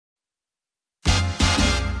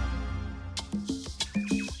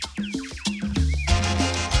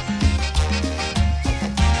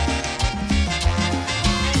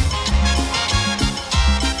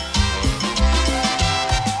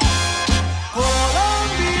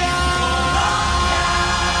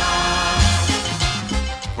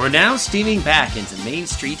We're now steaming back into Main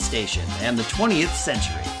Street Station and the 20th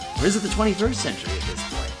century. Or is it the 21st century at this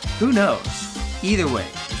point? Who knows? Either way,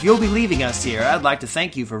 if you'll be leaving us here, I'd like to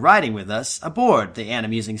thank you for riding with us aboard the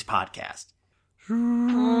Animusings podcast.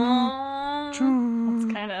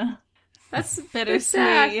 That's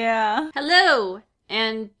bittersweet, yeah. Hello!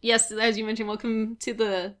 And yes, as you mentioned, welcome to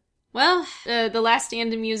the last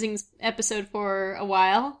Animusings episode for a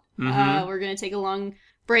while. Mm-hmm. We're going to take a long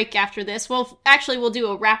break after this. Well, actually, we'll do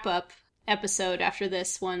a wrap-up episode after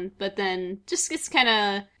this one, but then just it's kind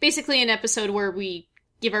of basically an episode where we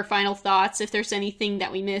give our final thoughts if there's anything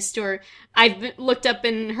that we missed, or I've looked up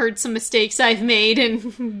and heard some mistakes I've made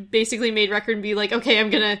and basically made record and be like, okay,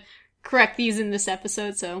 I'm gonna correct these in this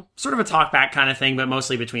episode, so. Sort of a talk back kind of thing, but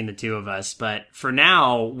mostly between the two of us. But for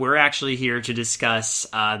now, we're actually here to discuss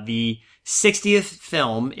the 60th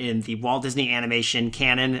film in the Walt Disney Animation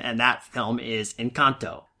canon, and that film is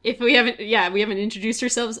Encanto. If we haven't introduced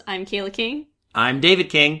ourselves, I'm Kayla King. I'm David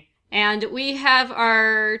King. And we have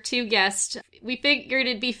our two guests. We figured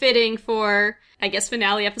it'd be fitting for, I guess,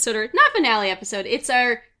 finale episode, or not finale episode. It's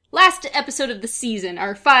our last episode of the season,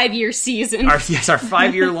 our 5-year season. Our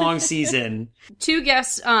 5-year-long season. Two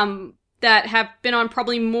guests that have been on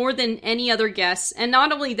probably more than any other guests. And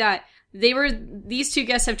not only that, these two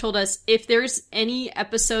guests have told us if there's any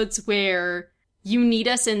episodes where you need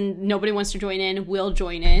us and nobody wants to join in, we'll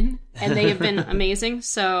join in. And they have been amazing.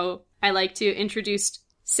 So I like to introduce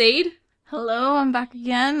Sade. Hello, I'm back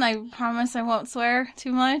again. I promise I won't swear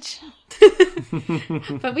too much.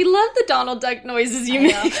 But we love the Donald Duck noises you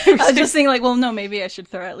make. I was just thinking, no, maybe I should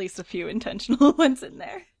throw at least a few intentional ones in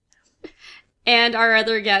there. And our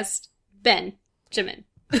other guest, Ben Jimin.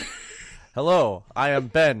 Hello, I am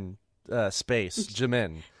Ben,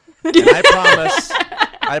 Jimin. And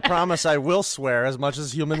I promise I will swear as much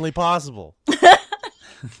as humanly possible. We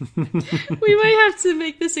might have to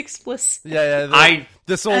make this explicit. Yeah.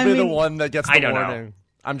 This will be the one that gets the warning. Know.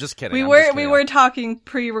 I'm just kidding. We were talking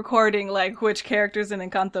pre-recording, like, which characters in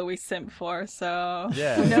Encanto we simp for, so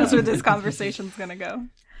who knows where this conversation's gonna go.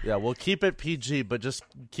 Yeah, we'll keep it PG, but just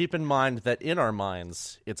keep in mind that in our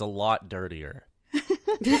minds, it's a lot dirtier.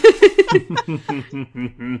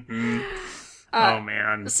 Oh,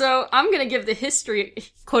 man. So I'm going to give the history,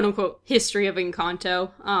 quote-unquote, history of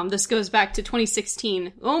Encanto. This goes back to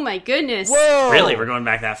 2016. Oh, my goodness. Whoa! Really? We're going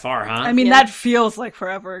back that far, huh? I mean, that feels like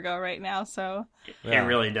forever ago right now, so. It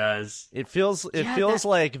really does. It feels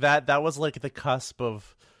like that was like the cusp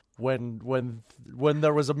of when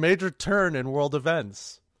there was a major turn in world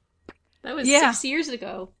events. That was 6 years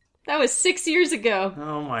ago. That was 6 years ago.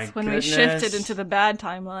 Oh my That's when goodness. we shifted into the bad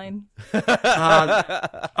timeline.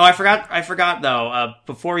 I forgot though.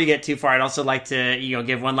 Before we get too far, I'd also like to,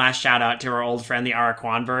 give one last shout out to our old friend, the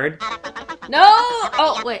Araquan bird. No!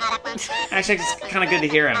 Oh, wait. Actually, it's kind of good to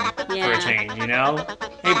hear him for a change,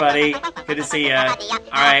 Hey, buddy. Good to see ya. All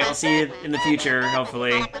right, we'll see you in the future,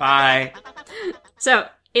 hopefully. Bye. So,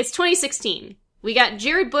 it's 2016. We got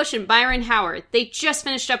Jared Bush and Byron Howard. They just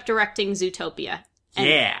finished up directing Zootopia.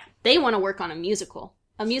 And they want to work on a musical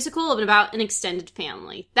about an extended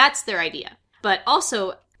family. That's their idea. But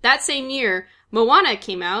also, that same year, Moana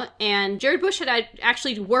came out, and Jared Bush had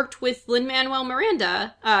actually worked with Lin-Manuel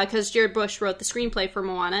Miranda, because Jared Bush wrote the screenplay for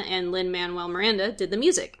Moana, and Lin-Manuel Miranda did the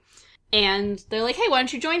music. And they're like, hey, why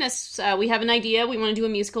don't you join us? We have an idea. We want to do a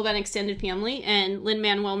musical about an extended family. And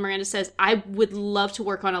Lin-Manuel Miranda says, I would love to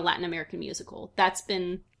work on a Latin American musical. That's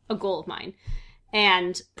been a goal of mine.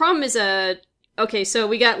 And problem is okay, so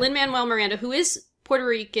we got Lin-Manuel Miranda, who is Puerto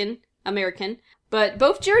Rican American, but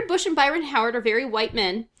both Jared Bush and Byron Howard are very white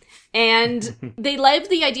men, and they loved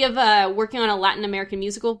the idea of working on a Latin American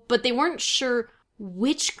musical, but they weren't sure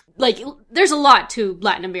which, there's a lot to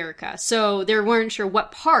Latin America, so they weren't sure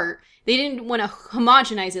what part. They didn't want to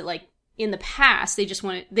homogenize it like in the past.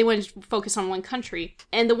 They wanted to focus on one country.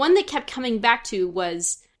 And the one they kept coming back to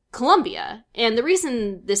was Colombia. And the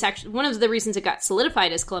reason one of the reasons it got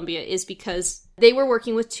solidified as Colombia is because they were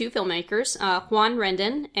working with two filmmakers, Juan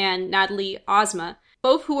Rendon and Natalie Ozma,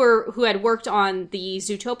 both who had worked on the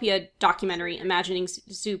Zootopia documentary, Imagining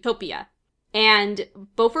Zootopia. And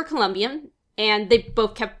both were Colombian, and they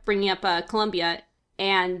both kept bringing up Colombia,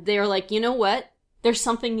 and they were like, you know what? There's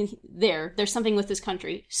something there. There's something with this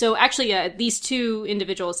country. So actually, these two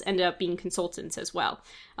individuals ended up being consultants as well.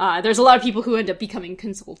 There's a lot of people who end up becoming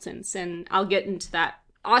consultants, and I'll get into that.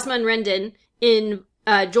 Ozma and Rendon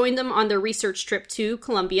joined them on their research trip to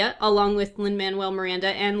Colombia, along with Lin-Manuel Miranda,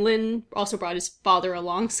 and Lin also brought his father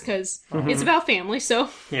along, because it's about family,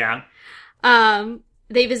 so. Yeah.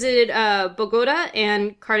 They visited Bogota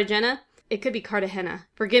and Cartagena. It could be Cartagena.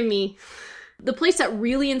 Forgive me. The place that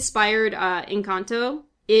really inspired Encanto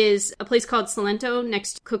is a place called Salento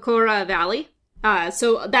next to Kokora Valley.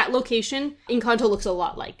 So that location, Encanto looks a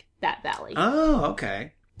lot like that valley. Oh,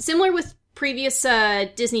 okay. Similar with previous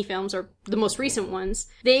Disney films, or the most recent ones,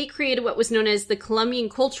 they created what was known as the Colombian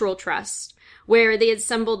Cultural Trust, where they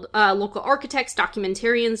assembled local architects,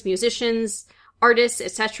 documentarians, musicians, artists,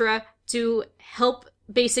 etc., to help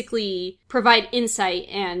basically provide insight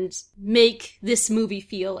and make this movie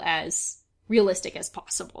feel as realistic as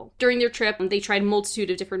possible. During their trip, they tried a multitude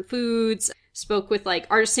of different foods, spoke with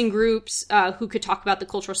artisan groups who could talk about the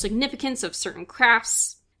cultural significance of certain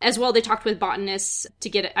crafts. As well, they talked with botanists to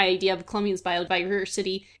get an idea of Colombia's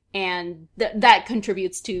biodiversity, and that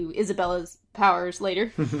contributes to Isabella's powers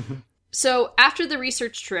later. So after the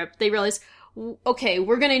research trip, they realized, okay,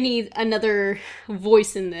 we're going to need another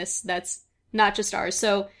voice in this that's not just ours.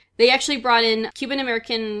 So they actually brought in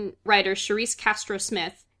Cuban-American writer Charisse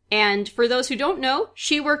Castro-Smith. And for those who don't know,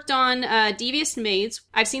 she worked on Devious Maids.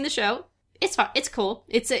 I've seen the show. It's fun. It's cool.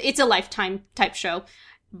 It's a Lifetime type show.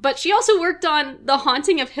 But she also worked on The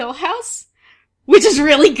Haunting of Hill House, which is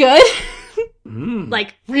really good.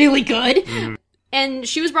 Really good. And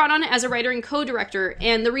she was brought on as a writer and co-director.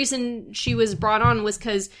 And the reason she was brought on was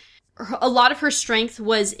because a lot of her strength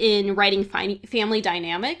was in writing family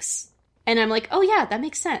dynamics. And I'm like, oh yeah, that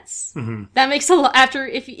makes sense. Mm-hmm. That makes a lot. After,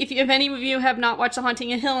 if any of you have not watched The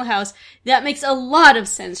Haunting of Hill House, that makes a lot of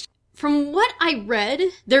sense. From what I read,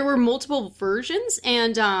 there were multiple versions,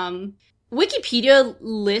 and Wikipedia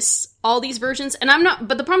lists all these versions, and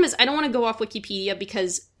but the problem is I don't want to go off Wikipedia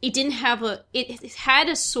because it didn't have it had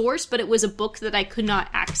a source, but it was a book that I could not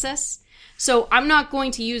access. So I'm not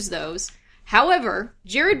going to use those. However,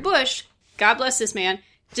 Jared Bush, God bless this man,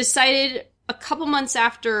 decided a couple months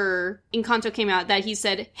after Encanto came out that he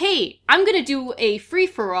said, hey, I'm going to do a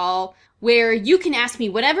free-for-all where you can ask me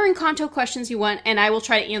whatever Encanto questions you want, and I will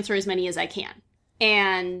try to answer as many as I can.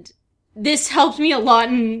 And this helped me a lot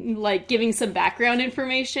in, giving some background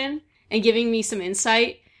information and giving me some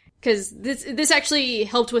insight. Because this actually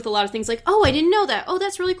helped with a lot of things like, oh, I didn't know that. Oh,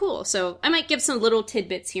 that's really cool. So I might give some little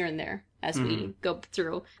tidbits here and there as we go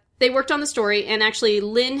through. They worked on the story, and actually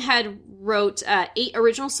Lin had wrote 8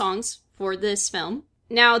 original songs for this film.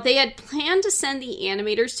 Now, they had planned to send the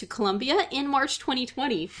animators to Colombia in March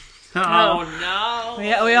 2020. Oh, no.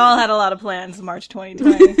 We all had a lot of plans in March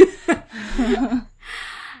 2020.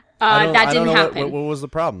 That didn't happen. What was the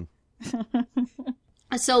problem?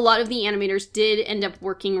 So a lot of the animators did end up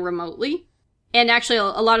working remotely. And actually, a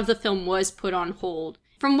lot of the film was put on hold.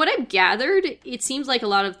 From what I've gathered, it seems like a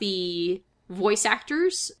lot of the voice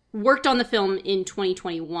actors worked on the film in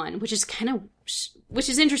 2021, which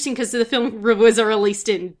is interesting because the film was released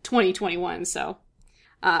in 2021, so.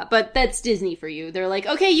 But that's Disney for you. They're like,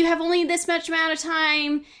 okay, you have only this much amount of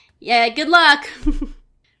time. Yeah, good luck.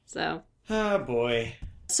 So. Oh, boy.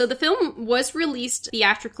 So the film was released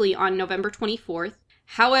theatrically on November 24th.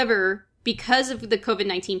 However, because of the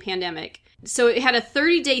COVID-19 pandemic, so it had a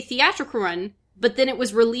 30-day theatrical run, but then it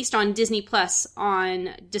was released on Disney Plus on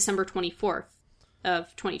December 24th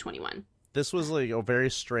of 2021. This was a very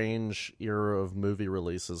strange era of movie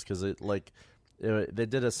releases because they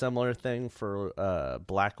did a similar thing for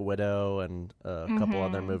Black Widow and a couple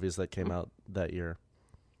other movies that came out that year.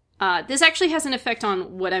 This actually has an effect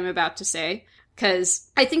on what I'm about to say,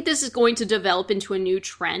 because I think this is going to develop into a new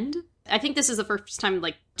trend. I think this is the first time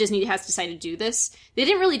Disney has decided to do this. They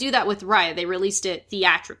didn't really do that with Raya. They released it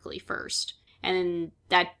theatrically first, and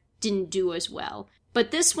that didn't do as well.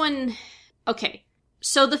 But this one, okay.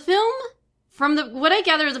 So the film, from what I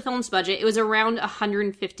gather of the film's budget, it was around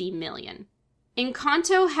 $150 million.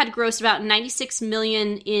 Encanto had grossed about $96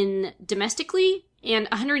 million in domestically and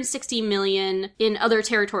 $160 million in other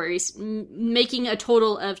territories, making a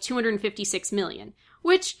total of $256 million,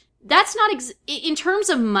 which that's not, in terms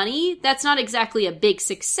of money, that's not exactly a big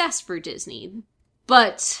success for Disney.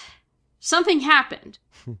 But something happened.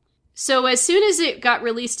 So as soon as it got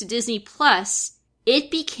released to Disney Plus,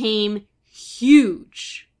 it became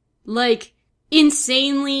huge.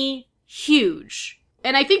 Insanely huge.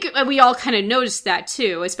 And I think we all kind of noticed that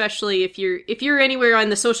too, especially if you're anywhere on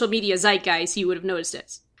the social media zeitgeist, you would have noticed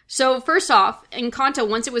it. So first off, Encanto,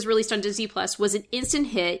 once it was released on Disney Plus, was an instant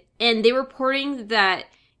hit, and they were reporting that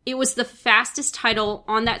it was the fastest title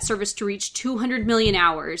on that service to reach 200 million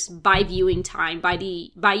hours by viewing time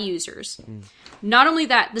by users. Not only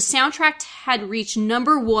that, the soundtrack had reached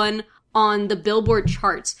 #1 on the Billboard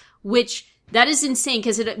charts, which that is insane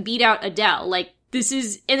because it beat out Adele. And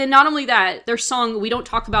then not only that, their song, We Don't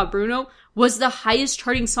Talk About Bruno, was the highest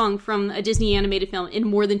charting song from a Disney animated film in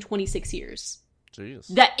more than 26 years. Jeez.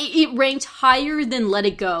 That it ranked higher than Let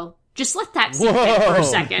It Go. Just let that sink in for a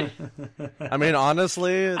second. I mean,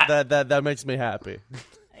 honestly, that makes me happy.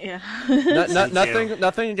 Yeah.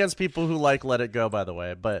 Nothing against people who like Let It Go, by the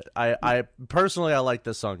way, but I personally like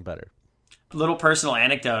this song better. Little personal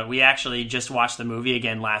anecdote. We actually just watched the movie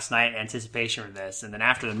again last night in anticipation for this. And then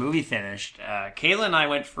after the movie finished, Kayla and I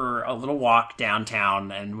went for a little walk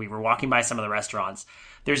downtown, and we were walking by some of the restaurants.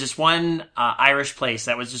 There's this one Irish place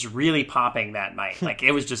that was just really popping that night. Like,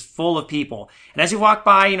 it was just full of people. And as you walk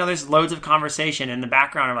by, there's loads of conversation. In the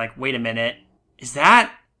background, I'm like, wait a minute. Are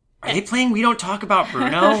they playing We Don't Talk About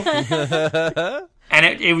Bruno? And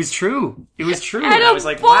it was true. It was true. At and I was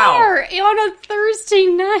like, bar, wow. On a Thursday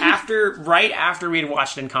night. Right after we had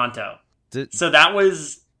watched Encanto. So that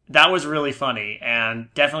was really funny, and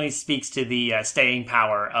definitely speaks to the staying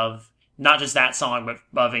power of not just that song,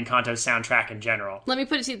 but of Encanto's soundtrack in general. Let me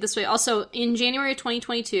put it to you this way. Also, in January of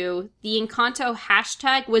 2022, the Encanto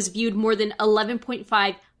hashtag was viewed more than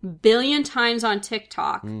 11.5 billion times on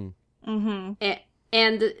TikTok. Mm-hmm.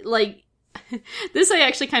 And like, this I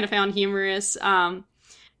actually kind of found humorous.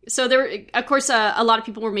 So there, of course, a lot of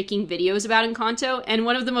people were making videos about Encanto, and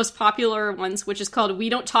one of the most popular ones, which is called "We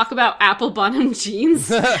Don't Talk About Apple Bottom Jeans,"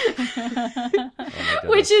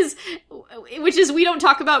 which is we don't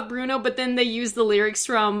talk about Bruno, but then they use the lyrics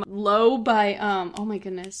from "Low" by oh my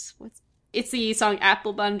goodness, it's the song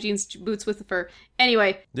 "Apple Bottom Jeans, Boots with the Fur."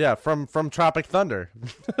 Anyway, yeah, from Tropic Thunder.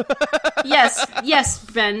 yes,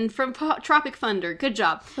 Ben, from Tropic Thunder. Good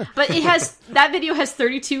job. But that video has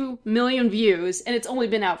 32 million views, and it's only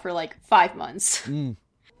been out for like 5 months.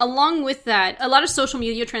 Along with that, a lot of social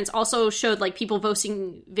media trends also showed like people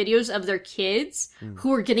posting videos of their kids who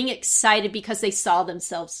were getting excited because they saw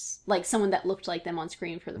themselves, like someone that looked like them on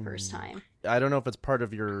screen for the first time. I don't know if it's part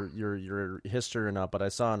of your history or not, but I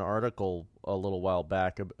saw an article a little while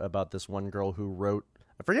back about this one girl who wrote,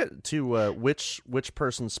 I forget to which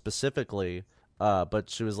person specifically, but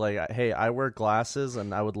she was like, "Hey, I wear glasses,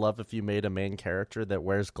 and I would love if you made a main character that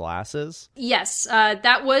wears glasses." Yes,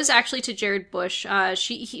 that was actually to Jared Bush.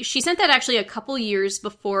 She sent that actually a couple years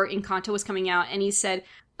before Encanto was coming out, and he said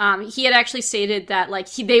he had actually stated that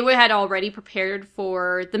like they had already prepared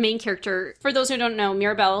for the main character. For those who don't know,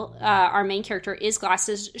 Mirabelle, our main character, is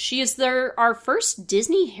glasses. She is our first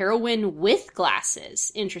Disney heroine with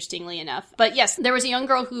glasses, interestingly enough. But yes, there was a young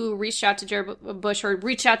girl who reached out to Jared Bush, or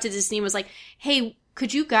reached out to Disney and was like, "Hey,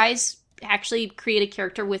 could you guys actually create a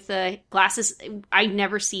character with glasses? I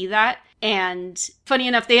never see that." And funny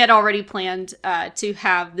enough, they had already planned to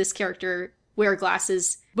have this character wear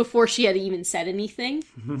glasses before she had even said anything.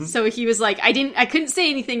 So he was like, I couldn't say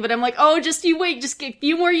anything, but I'm like, oh, just you wait, just a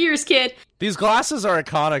few more years, kid. These glasses are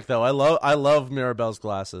iconic, though. I love Mirabelle's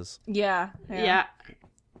glasses. Yeah.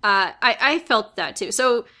 I felt that too.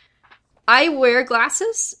 So I wear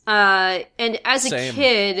glasses, and as a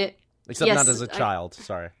kid, except yes, not as a child.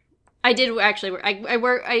 Sorry. I did actually wear.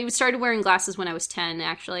 I started wearing glasses when I was 10,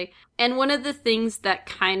 actually. And one of the things that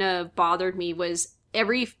kind of bothered me was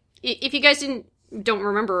if you guys don't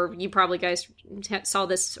remember, you probably guys saw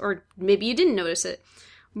this, or maybe you didn't notice it.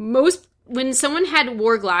 When someone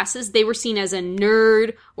wore glasses, they were seen as a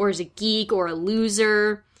nerd or as a geek or a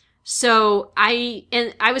loser. So I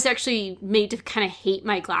was actually made to kind of hate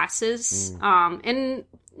my glasses. And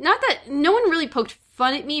not that no one really poked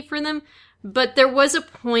fun at me for them, but there was a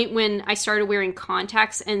point when I started wearing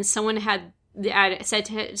contacts, and someone had said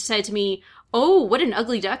to me, "Oh, what an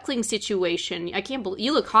ugly duckling situation. I can't believe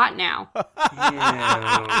you look hot now."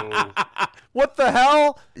 What the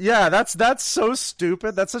hell? Yeah, that's so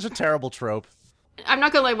stupid. That's such a terrible trope. I'm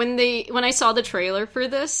not gonna lie, when I saw the trailer for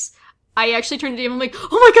this, I actually turned to David and I'm like,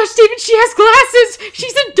 "Oh my gosh, David, she has glasses!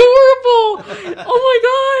 She's adorable!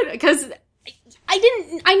 Oh my god!" Because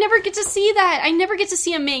I never get to see that. I never get to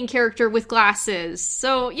see a main character with glasses.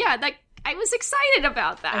 So yeah, I was excited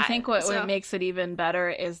about that. I think what makes it even better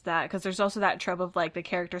is that, because there's also that trope of like the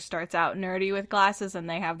character starts out nerdy with glasses and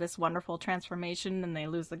they have this wonderful transformation and they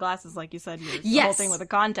lose the glasses, like you said, the whole thing with the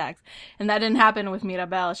contacts. And that didn't happen with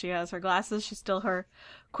Mirabelle. She has her glasses. She's still her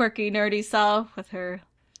quirky, nerdy self with her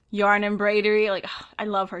yarn embroidery. Like, I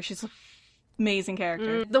love her. She's an amazing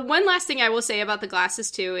character. The one last thing I will say about the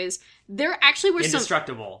glasses too is there actually were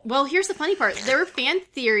indestructible. Well, here's the funny part. There were fan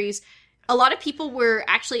theories. A lot of people were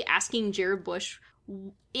actually asking Jared Bush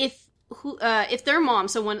if their mom,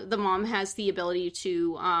 so the mom has the ability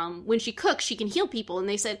to, when she cooks, she can heal people. And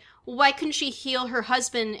they said, well, why couldn't she heal her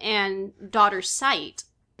husband and daughter's sight?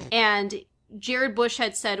 And Jared Bush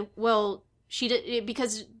had said, well, she did,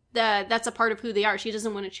 because that's a part of who they are. She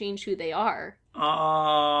doesn't want to change who they are.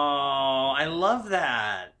 Oh, I love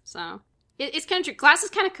that. So it's kind of true. Glasses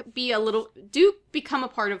kind of do become a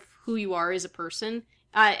part of who you are as a person.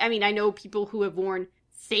 I mean, I know people who have worn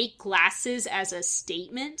fake glasses as a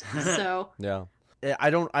statement, so... Yeah. I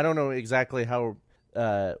don't know exactly how...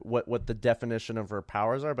 what the definition of her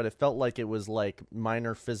powers are, but it felt like it was like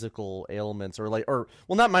minor physical ailments or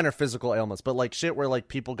not minor physical ailments, but like shit where like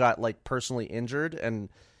people got like personally injured, and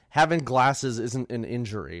having glasses isn't an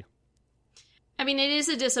injury. I mean, it is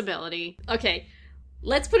a disability. Okay,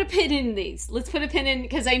 let's put a pin in these. Let's put a pin in,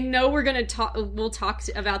 because I know we'll talk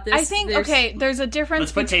about this. I think, there's a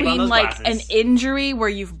difference between like glasses. an injury where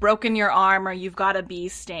you've broken your arm or you've got a bee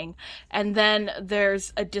sting, and then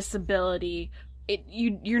there's a disability.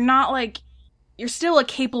 You're not like, you're still a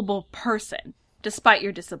capable person despite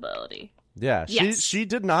your disability. Yeah, yes. she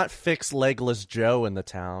did not fix Legless Joe in the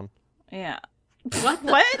town. Yeah. What?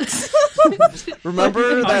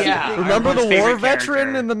 Remember that? yeah. Remember the war veteran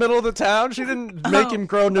character. in the middle of the town? She didn't make him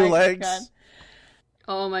grow new legs. God.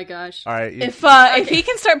 Oh my gosh. All right. If he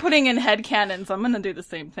can start putting in headcanons, I'm gonna do the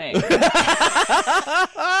same thing.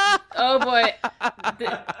 Oh boy.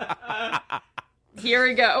 Here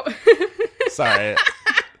we go. Sorry.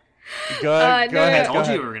 Go ahead. I Go told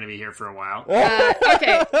ahead. you we were going to be here for a while.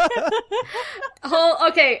 Okay.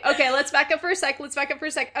 Okay, let's back up for a sec.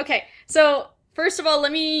 Okay, so first of all,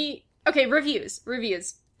 reviews.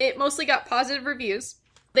 It mostly got positive reviews.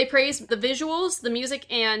 They praised the visuals, the music,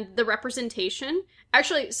 and the representation.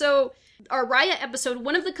 Actually, so our Raya episode,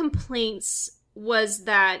 one of the complaints was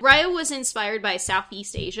that Raya was inspired by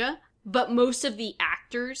Southeast Asia, but most of the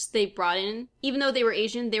actors they brought in, even though they were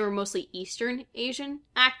Asian, they were mostly Eastern Asian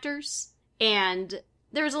actors. And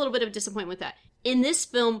there was a little bit of disappointment with that. In this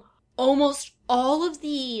film, almost all of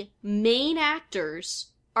the main actors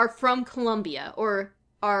are from Colombia or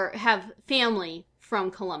have family from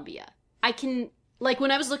Colombia.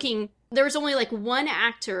 When I was looking, there was only like one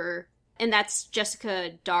actor, and that's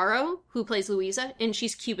Jessica Darrow, who plays Luisa, and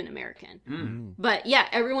she's Cuban American. Mm. But yeah,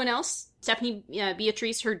 everyone else, Stephanie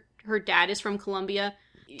Beatriz, her dad is from Colombia.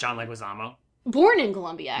 John Leguizamo. Born in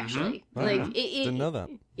Colombia, actually. Mm-hmm. Didn't know that.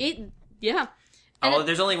 Yeah. Oh,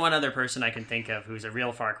 there's only one other person I can think of who's a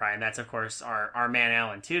real Far Cry, and that's, of course, our man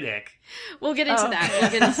Alan Tudyk. We'll get into that.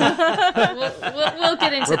 We'll get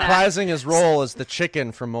into that. Reprising his role as the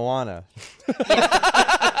chicken from Moana.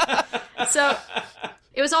 So,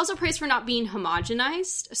 it was also praised for not being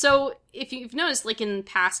homogenized. So, if you've noticed, like in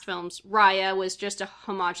past films, Raya was just a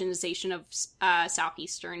homogenization of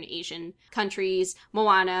Southeastern Asian countries.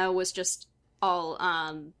 Moana was just all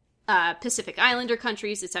Pacific Islander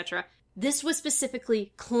countries, etc. This was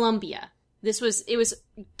specifically Colombia. It was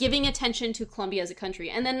giving attention to Colombia as a country.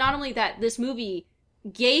 And then not only that, this movie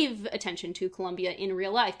gave attention to Colombia in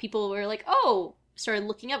real life. People were like, started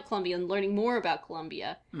looking up Colombia and learning more about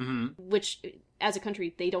Colombia, which as a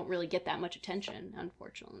country, they don't really get that much attention,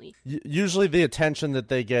 unfortunately. Usually the attention that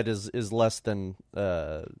they get is less than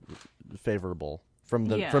favorable from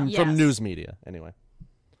news media, anyway.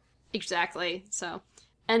 Exactly. So,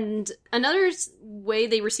 and another way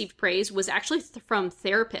they received praise was actually from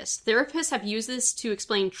therapists. Therapists have used this to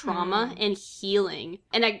explain trauma and healing.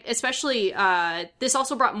 And especially, this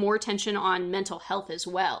also brought more attention on mental health as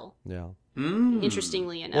well. Yeah.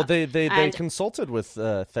 Interestingly enough. Well, they consulted with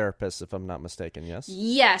therapists, if I'm not mistaken, yes?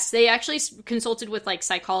 Yes, they actually consulted with, like,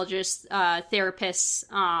 psychologists, therapists,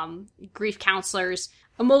 grief counselors,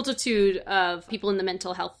 a multitude of people in the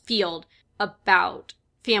mental health field about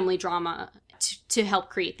family drama to help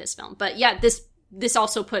create this film. But yeah, this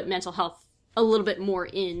also put mental health a little bit more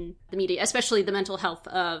in the media, especially the mental health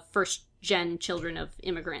of first-gen children of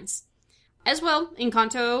immigrants. As well,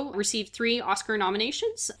 Encanto received 3 Oscar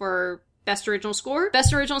nominations for Best Original Score,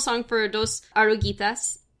 Best Original Song for Dos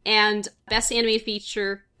Oruguitas, and Best Animated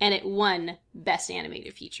Feature, and it won Best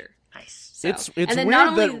Animated Feature. Nice. So, It's weird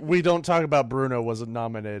that we don't talk about Bruno wasn't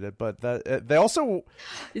nominated, but that they also...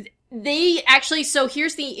 They actually, so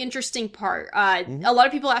here's the interesting part. A lot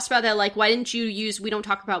of people asked about that, like, why didn't you use We Don't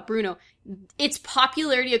Talk About Bruno? Its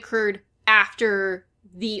popularity occurred after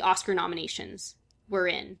the Oscar nominations were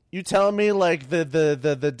in. You telling me, like,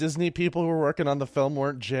 the Disney people who were working on the film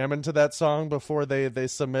weren't jamming to that song before they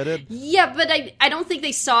submitted? Yeah, but I don't think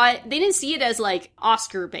they saw it. They didn't see it as, like,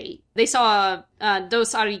 Oscar bait. They saw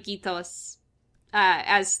Dos Oruguitas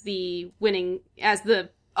as the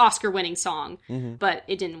Oscar-winning song, but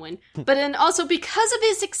it didn't win. But then also because of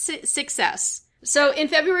his success. So in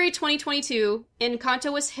February 2022,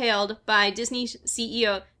 Encanto was hailed by Disney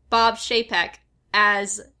CEO Bob Chapek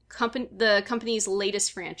as the company's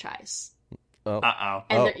latest franchise. Uh-oh.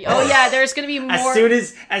 Yeah, there's going to be more. As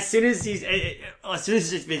soon as she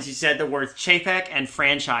said the words Chapek and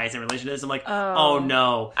franchise in relation to this, I'm like, oh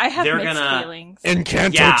no. I have mixed feelings.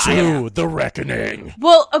 Encanto 2, The Reckoning.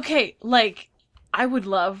 Well, okay, like, I would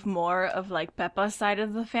love more of like Peppa's side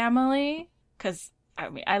of the family, because I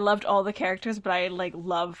mean I loved all the characters, but I like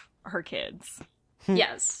love her kids.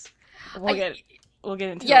 Yes, we'll get into all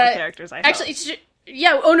the characters.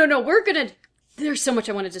 We're gonna. There's so much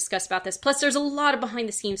I want to discuss about this. Plus, there's a lot of behind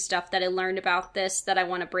the scenes stuff that I learned about this that I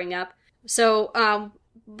want to bring up. So,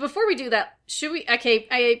 before we do that, should we?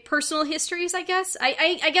 Okay, personal histories. I guess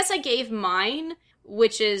I guess I gave mine,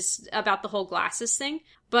 which is about the whole glasses thing.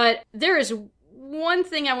 But there is one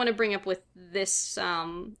thing I want to bring up with this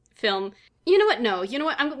film. You know what? No, you know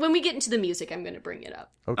what? When we get into the music, I'm going to bring it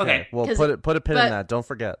up. Okay. Well, put a pin in that. Don't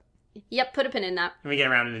forget. Yep, put a pin in that. When we get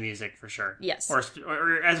around to the music, for sure. Yes. Or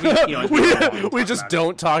as we, we just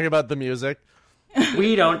don't talk about the music.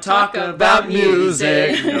 We don't talk about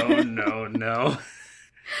music. No.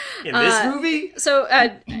 In this movie? So,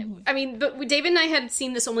 I mean, but David and I had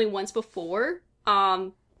seen this only once before.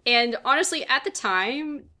 And honestly, at the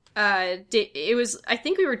time, it was, I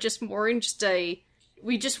think we were just more in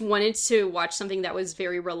we just wanted to watch something that was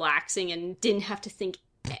very relaxing and didn't have to think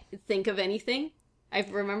of anything. I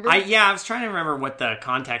remember. I was trying to remember what the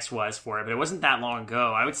context was for it, but it wasn't that long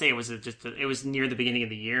ago. I would say it was it was near the beginning of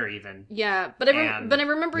the year, even. Yeah, but I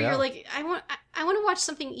remember you're like, I want to watch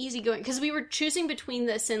something easygoing, because we were choosing between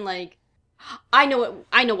this and like, I know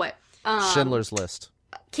what. Schindler's List.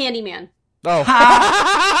 Candyman. Oh.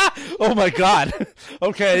 Oh my God.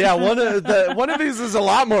 Okay, yeah. One of these is a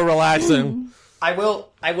lot more relaxing. I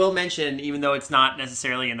will mention, even though it's not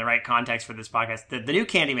necessarily in the right context for this podcast, the new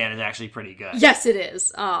Candyman is actually pretty good. Yes, it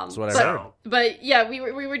is. That's what I heard. But yeah, we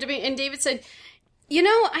were debating, and David said,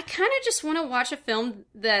 I kind of just want to watch a film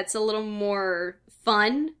that's a little more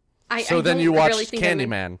fun. Then you watched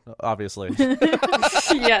Candyman, obviously.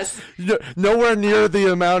 Yes. Nowhere near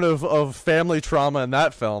the amount of family trauma in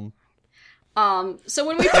that film. So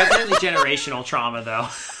when we definitely generational trauma, though.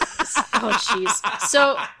 Oh, jeez.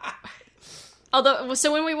 So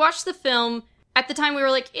when we watched the film, at the time we were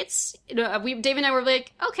like, David and I were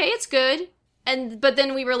like, okay, it's good. But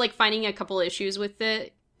then we were like finding a couple issues with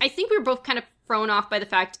it. I think we were both kind of thrown off by the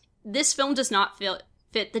fact this film does not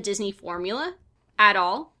fit the Disney formula at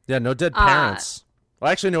all. Yeah, no dead parents. Well,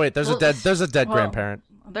 actually, no, wait, there's a dead grandparent.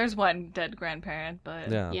 There's one dead grandparent, but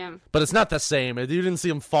yeah. But it's not the same. You didn't see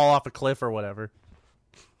him fall off a cliff or whatever.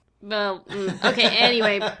 Well, okay,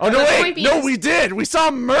 anyway. Oh, no, wait! No, we did! We saw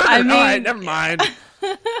him murdered! All right, never mind.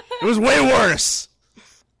 It was way worse!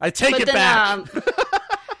 I take it back!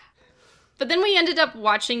 But then we ended up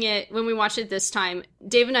watching it, when we watched it this time,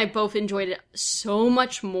 Dave and I both enjoyed it so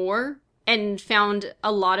much more, and found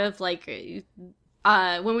a lot of, like,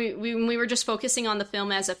 when we were just focusing on the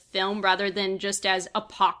film as a film rather than just as a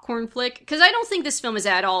popcorn flick, because I don't think this film is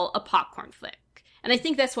at all a popcorn flick. And I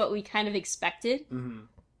think that's what we kind of expected. Mm-hmm.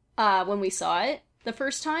 When we saw it the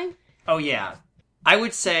first time. Oh, yeah. I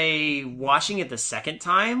would say watching it the second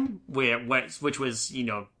time, which was,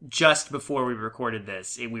 just before we recorded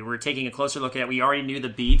this, we were taking a closer look at it. We already knew the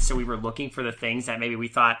beats, so we were looking for the things that maybe we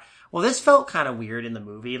thought, well, this felt kind of weird in the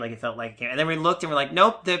movie. Like, it felt like... And then we looked and we're like,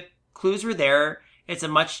 nope, the clues were there. It's a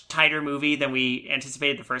much tighter movie than we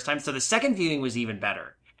anticipated the first time. So the second viewing was even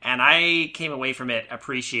better. And I came away from it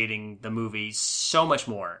appreciating the movie so much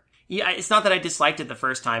more. Yeah, it's not that I disliked it the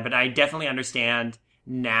first time, but I definitely understand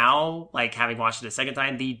now, like, having watched it a second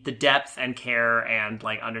time, the depth and care and,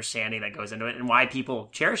 like, understanding that goes into it, and why people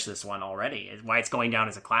cherish this one already, why it's going down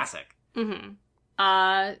as a classic.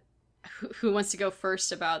 Mm-hmm. Who wants to go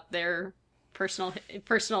first about their personal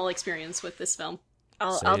experience with this film?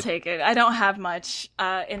 I'll take it. I don't have much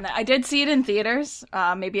in that. I did see it in theaters,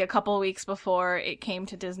 maybe a couple weeks before it came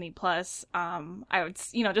to Disney Plus. I would,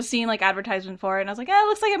 just seeing like advertisement for it, and I was like, it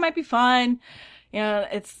looks like it might be fun.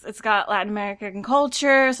 It's got Latin American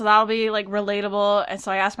culture, so that'll be like relatable. And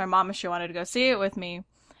so I asked my mom if she wanted to go see it with me.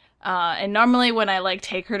 And normally when I like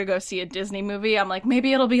take her to go see a Disney movie, I'm like,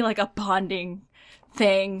 maybe it'll be like a bonding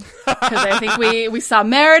thing, because I think we saw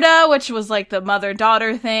Merida, which was like the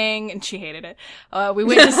mother-daughter thing, and she hated it. We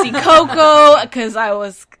went to see Coco because I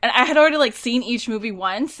had already like seen each movie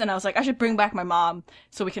once, and I was like, I should bring back my mom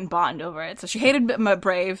so we can bond over it. So she hated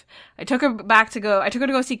Brave. I took her to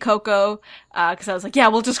go see Coco because I was like, yeah,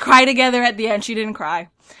 we'll just cry together at the end. She didn't cry.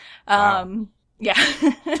 Wow. Yeah.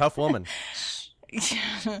 Tough woman.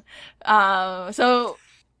 So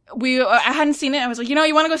I hadn't seen it. I was like, you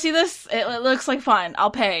want to go see this? It looks like fun.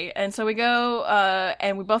 I'll pay. And so we go,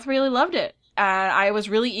 and we both really loved it. I was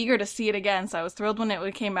really eager to see it again. So I was thrilled when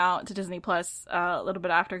it came out to Disney Plus a little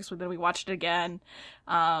bit after, because then we watched it again.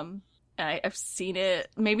 And I've seen it.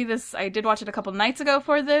 I did watch it a couple nights ago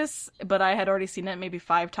for this, but I had already seen it maybe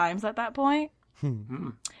 5 times at that point.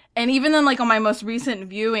 And even then, like, on my most recent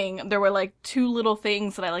viewing, there were, like, 2 little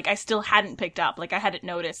things that I still hadn't picked up. Like, I hadn't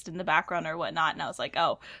noticed in the background or whatnot. And I was like,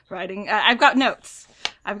 oh, writing. I've got notes.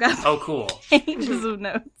 I've got cool. pages of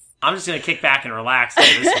notes. I'm just going to kick back and relax on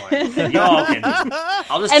this one. Y'all can.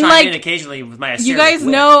 I'll just chime in occasionally with my You guys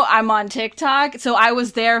know I'm on TikTok, so I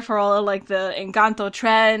was there for all of, like, the Encanto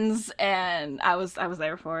trends, and I was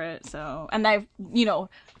there for it, so. And I,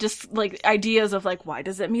 just, like, ideas of, like, why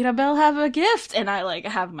doesn't Mirabel have a gift? And I, like,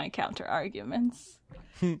 have my counter arguments.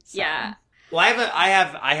 So. Yeah. Well, I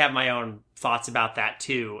have my own thoughts about that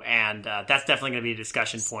too, and that's definitely going to be a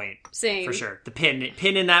discussion point. Same. For sure. The pin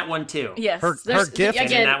in that one too. Yes. Her gift in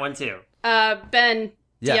that one too. Ben,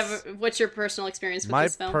 yes. what's your personal experience with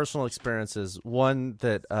this film? My personal experience is, one,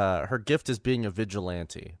 that her gift is being a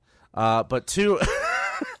vigilante. But 2,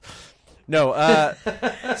 no.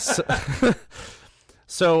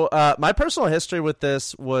 So my personal history with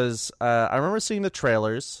this was, I remember seeing the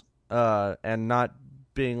trailers and not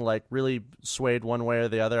being like really swayed one way or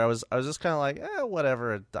the other. I was just kind of like,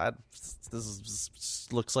 whatever.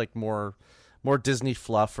 Looks like more Disney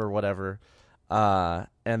fluff or whatever. And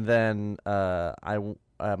then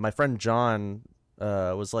my friend John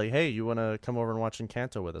was like, hey, you want to come over and watch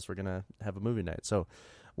Encanto with us? We're gonna have a movie night. So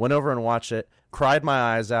went over and watched it. Cried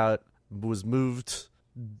my eyes out. Was moved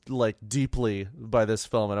like deeply by this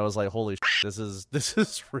film, and I was like, holy shit, this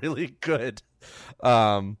is really good.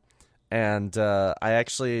 And I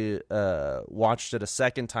actually watched it a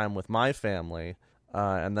second time with my family,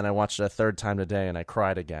 and then I watched it a third time today, and I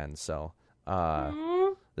cried again. So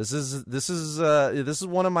this is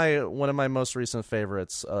one of my most recent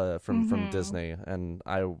favorites from Disney, and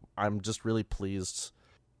I'm just really pleased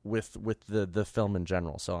with the film in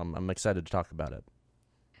general. So I'm excited to talk about it.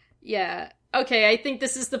 Yeah. Okay. I think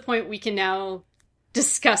this is the point we can now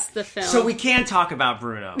discuss the film. So we can talk about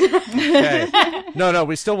Bruno. Okay. No,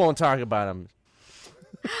 we still won't talk about him.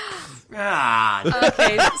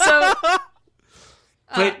 Okay, so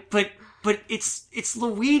but it's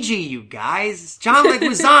Luigi, you guys. It's John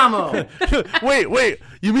Leguizamo. Wait,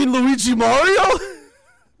 you mean Luigi Mario?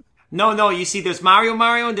 No, you see there's Mario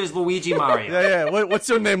and there's Luigi Mario. Yeah. What's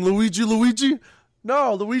your name? Luigi?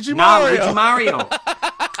 No, Luigi Mario. Luigi Mario.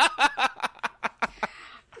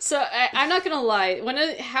 So I'm not gonna lie.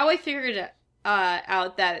 How I figured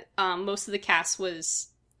out that most of the cast was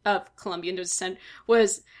of Colombian descent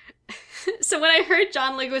was so when I heard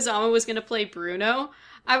John Leguizamo was gonna play Bruno,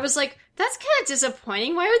 I was like, that's kind of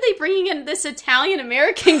disappointing. Why are they bringing in this Italian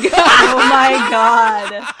American guy? Oh my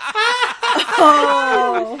god!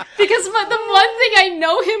 Oh, because the one thing I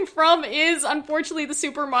know him from is unfortunately the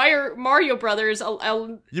Super Mario Brothers.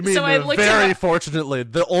 You mean so very fortunately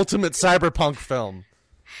the ultimate cyberpunk film.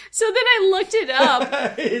 So then I looked it up,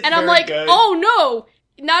 and I'm like, oh no!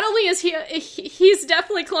 Not only is he's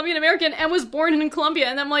definitely Colombian American and was born in Colombia,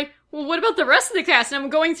 and I'm like, well, what about the rest of the cast? And I'm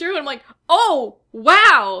going through, and I'm like, oh,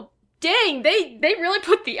 wow! Dang, they really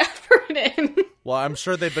put the effort in. Well, I'm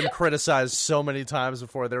sure they've been criticized so many times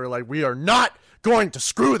before. They were like, we are not going to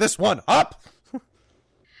screw this one up!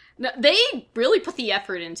 No, they really put the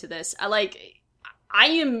effort into this. They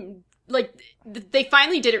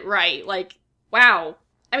finally did it right. Like, wow.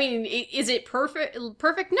 I mean, is it perfect?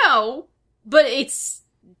 Perfect? No. But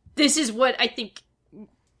this is what I think.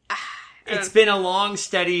 It's been a long,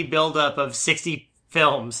 steady buildup of 60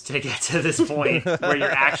 films to get to this point where you're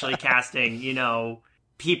actually casting,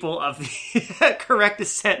 people of the correct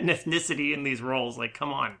descent and ethnicity in these roles. Like,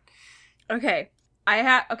 come on. Okay.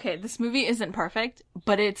 This movie isn't perfect,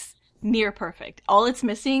 but it's near perfect. All it's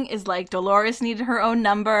missing is, like, Dolores needed her own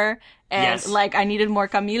number, and, like, I needed more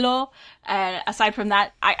Camilo, and aside from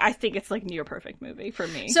that, I think it's, like, near perfect movie for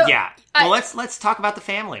me. So, yeah. Well, let's talk about the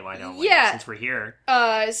family, why don't we? Yeah. Since we're here.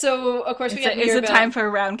 So, of course, we got Is it time for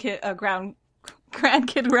grandkid roundup?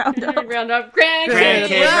 Grandkid roundup.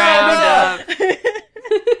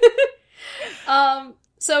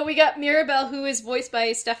 So we got Mirabel, who is voiced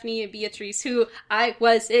by Stephanie Beatriz, who I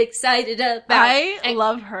was excited about. I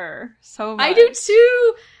love her so much. I do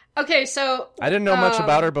too. Okay, so I didn't know much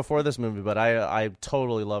about her before this movie, but I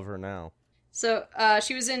totally love her now. So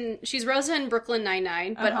she's Rosa in Brooklyn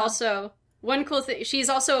Nine-Nine, but also one cool thing, she's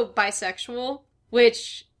also bisexual,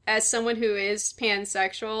 which as someone who is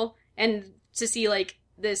pansexual, and to see like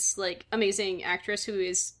this like amazing actress who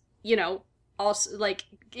is, also like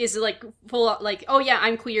is like full of, like, oh yeah,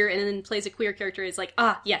 I'm queer, and then plays a queer character is like,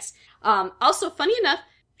 yes. Also, funny enough,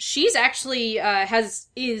 she's actually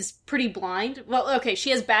is pretty blind. Well, okay,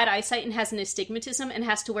 she has bad eyesight and has an astigmatism and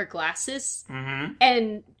has to wear glasses. Mm-hmm.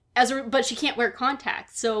 And but she can't wear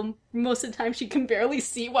contacts, so most of the time she can barely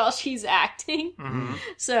see while she's acting. Mm-hmm.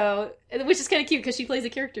 So, which is kind of cute because she plays a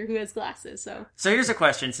character who has glasses. So here's a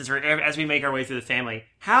question: since as we make our way through the family,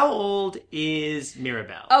 how old is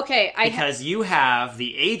Mirabel? Okay, because you have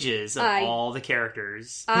the ages of all the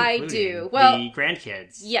characters. I do. Well, the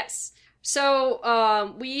grandkids. Yes.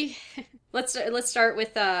 So we let's start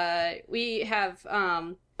with we have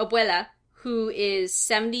Abuela, who is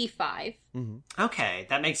 75. Mm-hmm. Okay,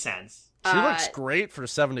 that makes sense. She looks great for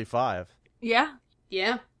 75. Yeah.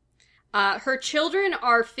 Yeah. Her children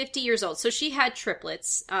are 50 years old, so she had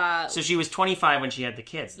triplets. So she was 25 when she had the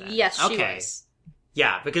kids, then? Yes, she was.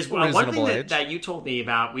 Yeah, because one thing that you told me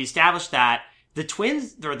about, we established that the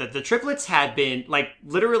twins, or the triplets had been, like,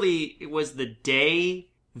 literally, it was the day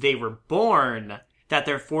they were born that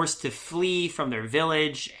they're forced to flee from their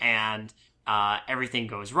village, and everything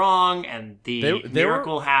goes wrong, and the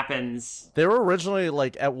miracle happens. They were originally,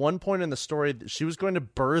 like, at one point in the story, she was going to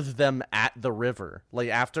birth them at the river. Like,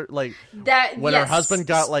 after, like, when her husband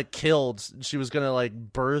got, like, killed, she was going to, like,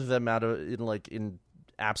 birth them out of, in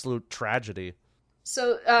absolute tragedy.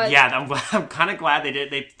 So, I'm kind of glad they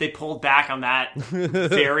did. They pulled back on that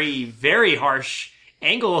very, very harsh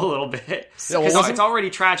angle a little bit. Because it's already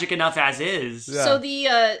tragic enough as is.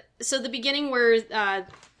 Yeah. So the beginning where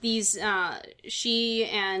she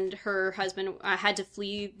and her husband had to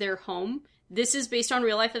flee their home. This is based on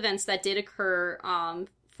real life events that did occur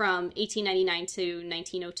from 1899 to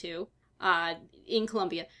 1902 in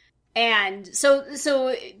Colombia. And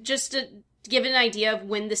so just to give an idea of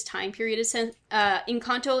when this time period is set,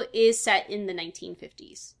 Encanto is set in the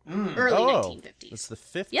 1950s, early 1950s. It's the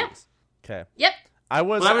 50s. Yeah. Okay. Yep. That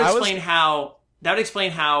would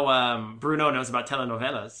explain how Bruno knows about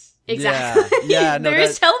telenovelas. Exactly. Yeah. No,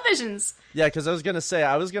 There's televisions. Yeah, because I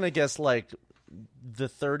was gonna guess like the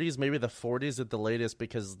 30s, maybe the 40s at the latest,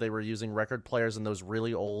 because they were using record players and those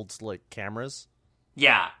really old like cameras.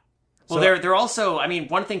 Yeah. Well, they're also. I mean,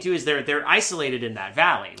 one thing too is they're isolated in that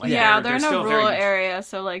valley. Like, they're in a rural area,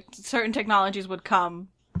 so like certain technologies would come.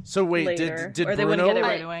 So wait, later, did or they Bruno? wouldn't get it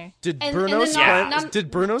right away. Did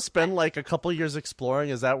Bruno spend like a couple years exploring?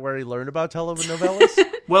 Is that where he learned about telenovelas?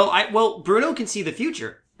 Well, Bruno can see the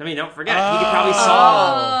future. I mean, don't forget, he probably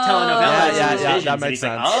saw telenovelas. Yeah, that makes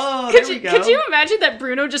sense. Like, there we go. Could you imagine that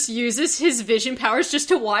Bruno just uses his vision powers just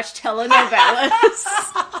to watch telenovelas?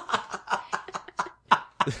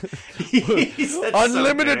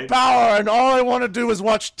 Unlimited power, and all I want to do is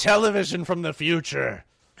watch television from the future.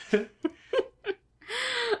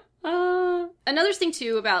 Another thing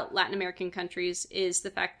too about Latin American countries is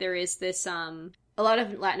the fact there is this a lot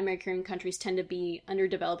of Latin American countries tend to be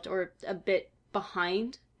underdeveloped or a bit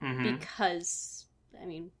behind because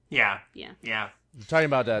you're talking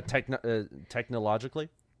about technologically.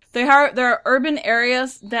 There are urban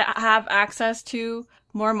areas that have access to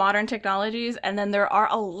more modern technologies, and then there are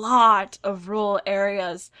a lot of rural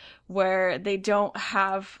areas where they don't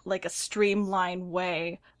have like a streamlined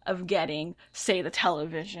way of getting, say, the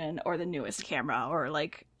television or the newest camera or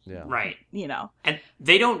like, right, and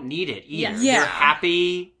they don't need it either. Yeah. They're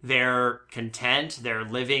happy, they're content, they're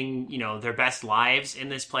living, their best lives in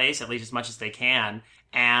this place, at least as much as they can.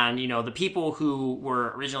 And, the people who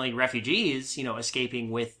were originally refugees, escaping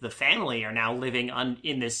with the family are now living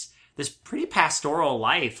in this pretty pastoral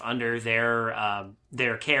life under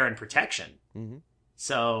their care and protection. Mm-hmm.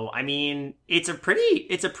 So, I mean, it's a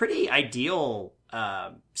pretty ideal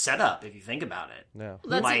setup if you think about it. Yeah.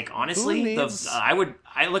 Like, honestly, I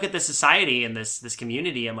look at this society and this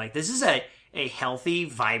community. I'm like, this is a healthy,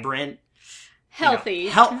 vibrant,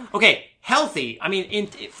 healthy. Healthy. I mean,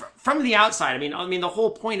 from the outside, I mean, the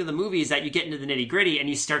whole point of the movie is that you get into the nitty gritty and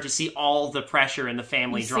you start to see all the pressure and the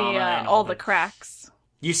family drama and all the cracks.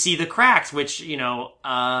 You see the cracks, which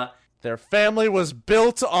their family was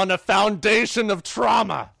built on a foundation of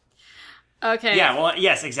trauma. Okay. Yeah. Well,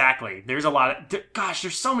 yes, exactly. There's a lot of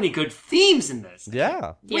there's so many good themes in this.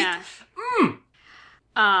 Yeah. Yeah.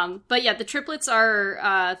 But yeah, the triplets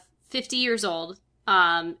are 50 years old.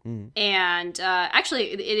 And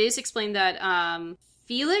actually, it is explained that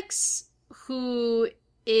Felix, who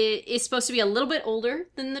is supposed to be a little bit older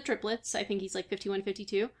than the triplets, I think he's like 51,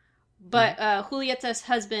 52, but Julieta's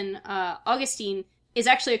husband, Augustine, is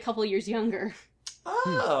actually a couple years younger.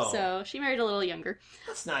 Oh. So she married a little younger.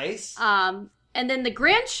 That's nice. And then the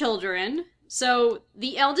grandchildren, so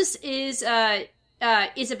the eldest is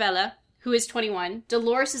Isabella, who is 21.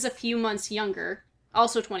 Dolores is a few months younger,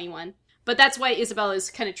 also 21. But that's why Isabella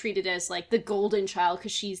is kind of treated as, like, the golden child,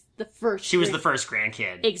 because she's the first. She was the first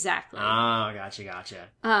grandkid. Exactly. Oh,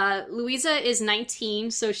 gotcha. Louisa is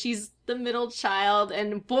 19, so she's the middle child,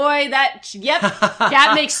 and boy, that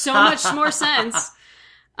makes so much more sense.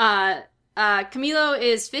 Camilo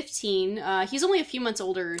is 15. He's only a few months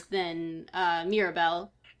older than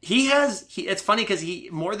Mirabel. It's funny because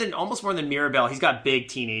almost more than Mirabel, he's got big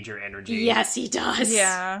teenager energy. Yes, he does.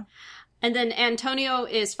 Yeah. And then Antonio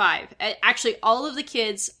is 5. Actually, all of the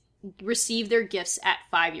kids receive their gifts at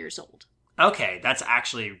 5 years old. Okay, that's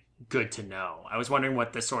actually good to know. I was wondering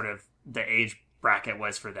what the age bracket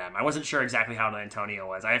was for them. I wasn't sure exactly how Antonio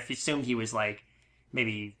was. I assumed he was like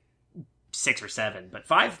maybe 6 or 7, but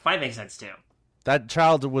 5 makes sense too. That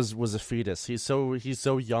child was a fetus. He's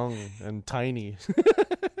so young and tiny.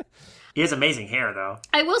 He has amazing hair, though.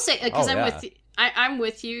 I will say, because I'm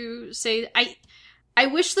with you. I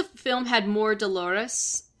wish the film had more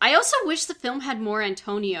Dolores. I also wish the film had more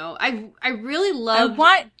Antonio. I really love. I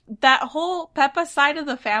want that whole Peppa side of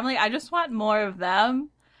the family. I just want more of them.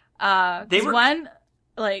 I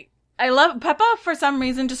love Peppa for some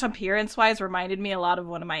reason. Just appearance wise, reminded me a lot of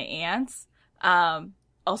one of my aunts.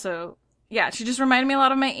 Also, yeah, she just reminded me a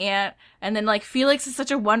lot of my aunt. And then like Felix is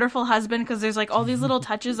such a wonderful husband because there's like all these little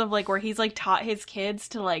touches of like where he's like taught his kids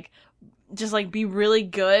to like just like be really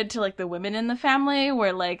good to like the women in the family,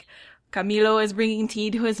 where like Camilo is bringing tea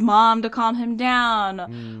to his mom to calm him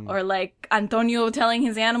down, or like Antonio telling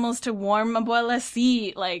his animals to warm Abuela's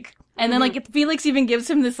seat, like, and then like Felix even gives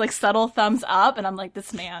him this like subtle thumbs up, and I'm like,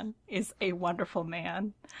 this man is a wonderful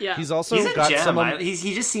man. Yeah, he's also he's got gem. some.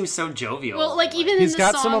 He just seems so jovial. Well, like even he's in the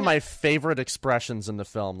got song... some of my favorite expressions in the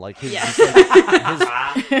film. Like he's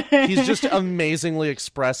just amazingly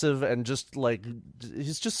expressive and just like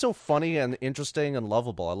he's just so funny and interesting and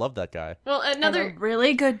lovable. I love that guy. Well, another and a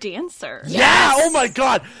really good dancer. Yes! Yeah. Oh my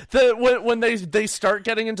god. When they start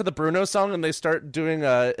getting into the Bruno song and they start doing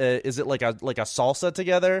is it like a salsa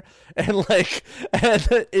together and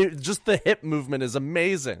just the hip movement is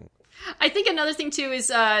amazing. I think another thing too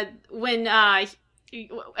is when as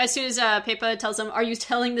soon as Pepa tells him, "Are you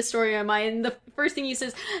telling the story or am I?" And the first thing he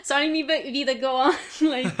says, "Sorry, mi vida, go on."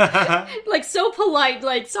 like so polite.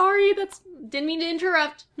 Like, sorry, didn't mean to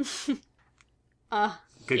interrupt. Good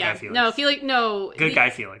guy Felix. No, Felix. No, good guy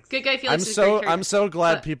Felix. Good guy Felix. I'm so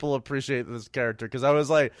glad people appreciate this character because I was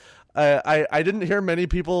like. I didn't hear many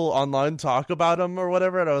people online talk about him or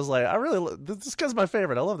whatever, and I was like, this guy's my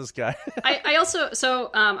favorite. I love this guy. I also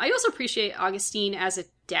appreciate Augustine as a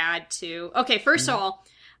dad too. Okay, first of all,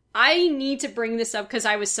 I need to bring this up because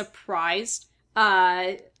I was surprised.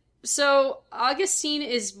 So Augustine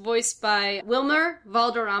is voiced by Wilmer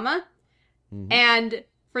Valderrama, and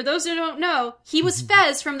for those who don't know, he was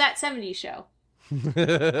Fez from That 70s Show.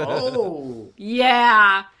 Oh,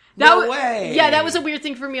 yeah. No way. Yeah, that was a weird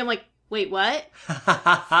thing for me. I'm like, wait, what? Fez?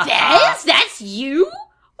 That's you?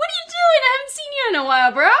 What are you doing? I haven't seen you in a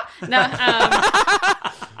while, bro. No,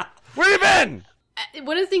 where you been?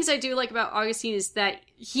 One of the things I do like about Augustine is that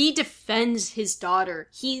he defends his daughter.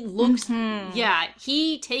 He looks,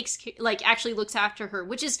 he takes, like, actually looks after her,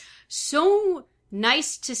 which is so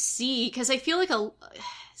nice to see, because I feel like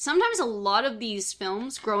sometimes a lot of these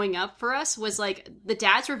films growing up for us was like the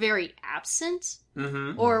dads were very absent,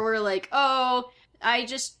 or were like, oh, I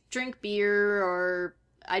just drink beer, or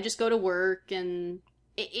I just go to work, and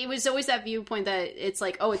it was always that viewpoint that it's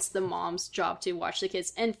like, oh, it's the mom's job to watch the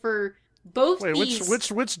kids. And for both these...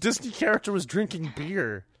 which Disney character was drinking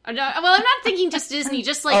beer? Well, I'm not thinking just Disney,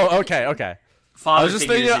 just like... Oh, okay. I was just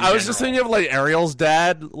thinking of like Ariel's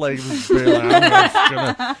dad, like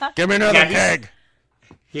give me another keg.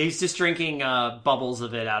 Yeah, he's just drinking bubbles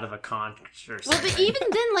of it out of a conch or something. Well, but even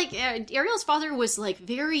then, like, Ariel's father was, like,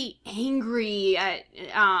 very angry at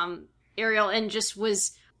Ariel and just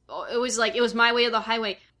was... It was like, it was my way or the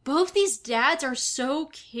highway. Both these dads are so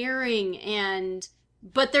caring,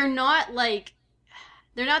 but they're not, like...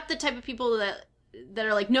 They're not the type of people that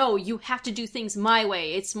are like, no, you have to do things my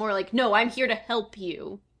way. It's more like, no, I'm here to help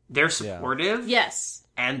you. They're supportive. Yes.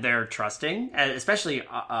 And they're trusting, especially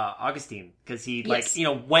Augustine, because he, like,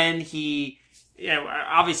 when he,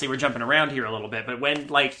 obviously we're jumping around here a little bit, but when,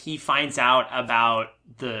 like, he finds out about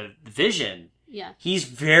the vision, he's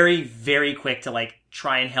very, very quick to, like,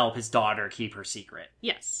 try and help his daughter keep her secret.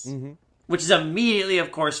 Yes. Mm-hmm. Which is immediately,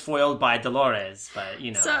 of course, foiled by Dolores, but,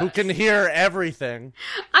 who can hear everything.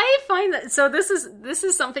 I find that, so this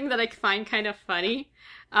is something that I find kind of funny.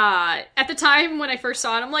 At the time when I first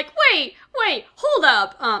saw it, I'm like, wait, hold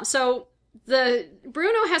up. So the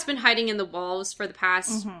Bruno has been hiding in the walls for the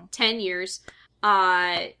past 10 years,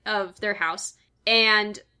 of their house.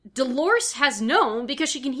 And Dolores has known because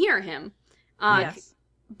she can hear him. Yes.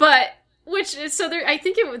 But, I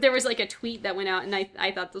think there was like a tweet that went out, and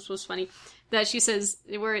I thought this was funny, that she says,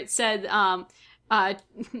 where it said,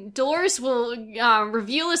 Dolores will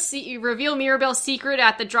reveal Mirabel's secret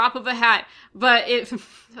at the drop of a hat, but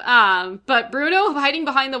Bruno hiding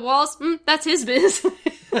behind the walls, that's his biz.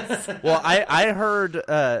 Well, I heard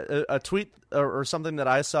a tweet or something that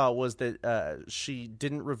I saw was that she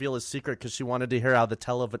didn't reveal his secret because she wanted to hear how the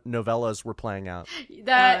telenovelas were playing out.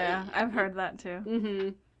 I've heard that too. Mm-hmm.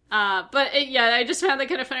 I just found that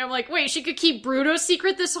kind of funny. I'm like, wait, she could keep Bruno's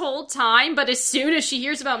secret this whole time, but as soon as she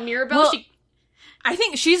hears about Mirabel, I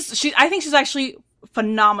think she's actually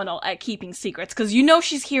phenomenal at keeping secrets, because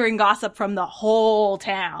she's hearing gossip from the whole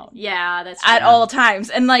town. Yeah, that's true. At all times.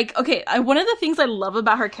 And one of the things I love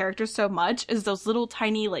about her character so much is those little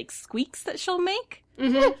tiny squeaks that she'll make.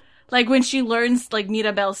 Mm-hmm. Like when she learns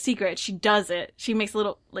Mirabel's secret, she does it. She makes a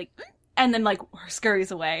little and then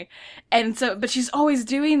scurries away. And so, but she's always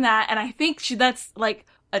doing that, and I think that's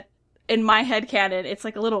in my headcanon, it's a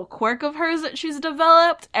little quirk of hers that she's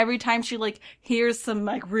developed. Every time she hears some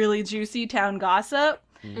really juicy town gossip,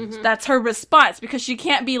 mm-hmm. that's her response, because she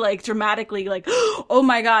can't be dramatically oh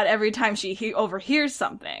my god, every time she overhears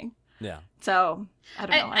something. Yeah. So I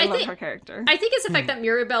don't know. I love her character. I think it's the fact that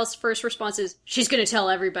Mirabel's first response is she's going to tell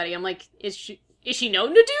everybody. I'm like, is she known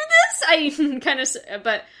to do this? I kind of,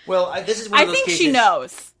 but this is one of those think cases. she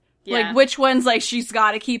knows. Yeah. Which ones she's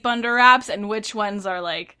got to keep under wraps, and which ones are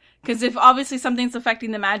because if obviously something's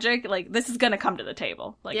affecting the magic, this is going to come to the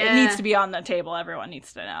table. It needs to be on the table. Everyone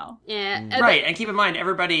needs to know. Yeah. Right, and keep in mind,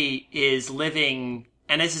 everybody is living,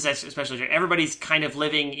 and this is especially true, everybody's kind of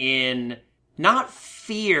living in, not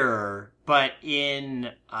fear, but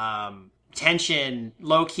in tension,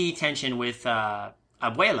 low-key tension with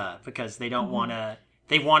Abuela, because they don't want to,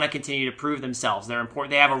 they want to continue to prove themselves. They're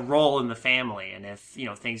important. They have a role in the family, and if,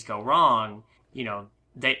 things go wrong,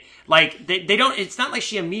 they don't, it's not like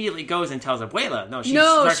she immediately goes and tells Abuela. No, she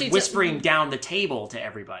starts whispering down the table to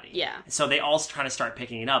everybody. Yeah. So they all trying to start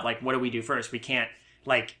picking it up. What do we do first? We can't,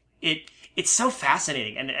 it's so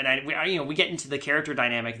fascinating. And we get into the character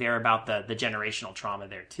dynamic there about the generational trauma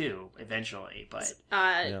there too, eventually. But,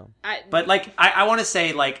 I want to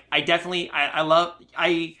say,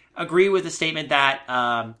 I agree with the statement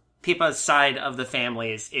that, Pippa's side of the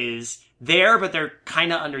family is there, but they're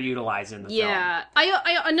kind of underutilized in the film. Yeah.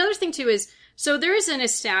 Another thing, too, is, so there is an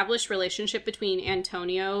established relationship between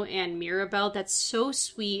Antonio and Mirabel that's so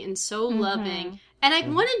sweet and so loving, and I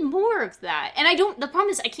wanted more of that. And the problem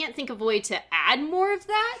is I can't think of a way to add more of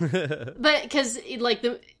that, but, because,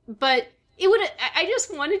 I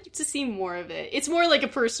just wanted to see more of it. It's more like a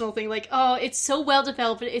personal thing, it's so well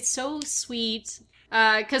developed, it's so sweet,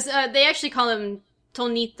 because they actually call him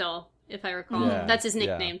Tonito, if I recall. Yeah. That's his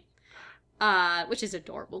nickname. Yeah. Which is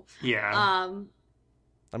adorable. Yeah.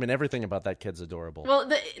 Everything about that kid's adorable. Well,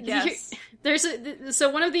 yes. So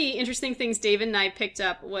one of the interesting things David and I picked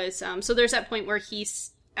up was, so there's that point where he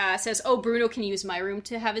says, "Oh, Bruno can use my room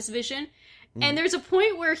to have his vision." And there's a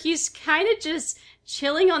point where he's kind of just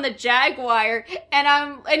chilling on the Jaguar,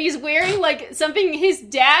 and he's wearing something his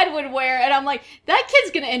dad would wear, and I'm like, that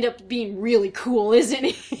kid's gonna end up being really cool, isn't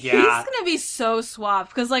he? Yeah. He's gonna be so suave,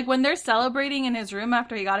 because when they're celebrating in his room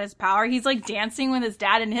after he got his power, he's dancing with his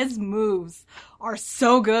dad, and his moves are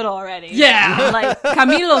so good already. Yeah.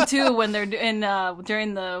 Camilo too, when they're during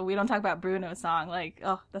the We Don't Talk About Bruno song,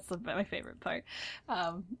 that's my favorite part.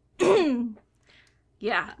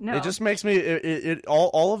 Yeah, no. It just makes me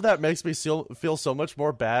all of that makes me feel so much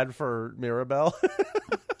more bad for Mirabel.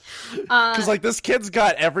 Because this kid's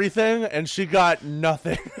got everything and she got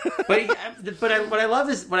nothing. but what I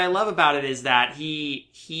love about it is that he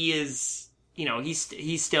is,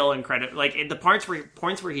 he's still incredible. In the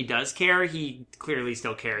points where he does care, he clearly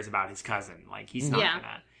still cares about his cousin. He's not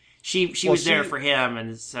gonna. She was there for him,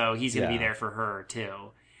 and so he's gonna be there for her too.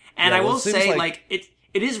 And I will say,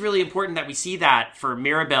 it is really important that we see that for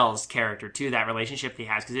Mirabel's character too, that relationship he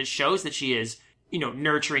has, because it shows that she is,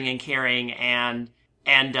 nurturing and caring, and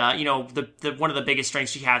the one of the biggest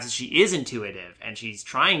strengths she has is she is intuitive, and she's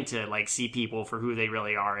trying to see people for who they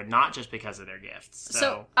really are, and not just because of their gifts.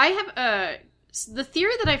 So I have the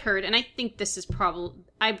theory that I've heard, and I think this is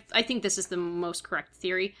I think this is the most correct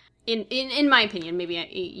theory in my opinion. Maybe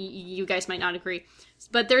you guys might not agree,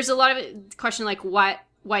 but there's a lot of question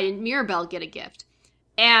why didn't Mirabel get a gift?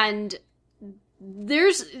 And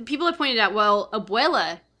there's people have pointed out, well,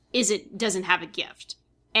 Abuela doesn't have a gift,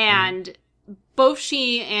 and both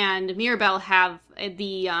she and Mirabel have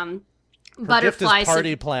the Her butterflies. Gift is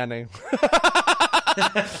party planning.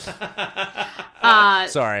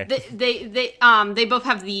 Sorry. They both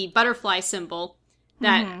have the butterfly symbol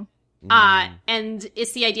that, and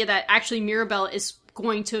it's the idea that actually Mirabel is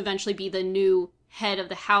going to eventually be the new head of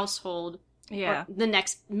the household. Yeah. The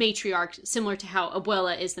next matriarch, similar to how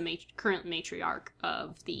Abuela is the current matriarch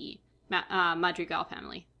of the Madrigal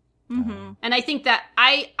family. Mm-hmm. And I think that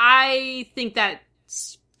I think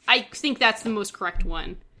that's the most correct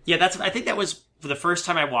one. Yeah, I think that was for the first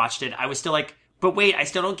time I watched it. I was still like, but wait, I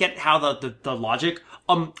still don't get how the logic.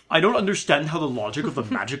 I don't understand how the logic of the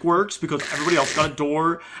magic works because everybody else got a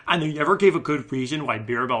door, and they never gave a good reason why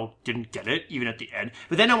Mirabel didn't get it, even at the end.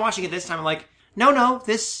 But then I'm watching it this time, I'm like, no,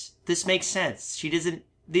 this makes sense. She doesn't.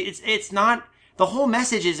 It's not. The whole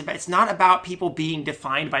message is it's not about people being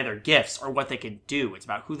defined by their gifts or what they can do. It's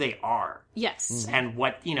about who they are. Yes, and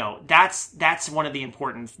what that's one of the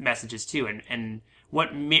important messages too. And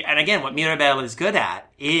again, what Mirabel is good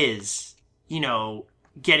at is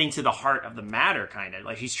getting to the heart of the matter, kind of.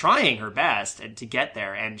 Like, she's trying her best and to get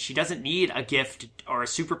there, and she doesn't need a gift or a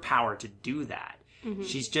superpower to do that. Mm-hmm.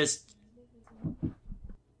 She's just,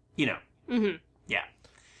 Mm-hmm. Yeah.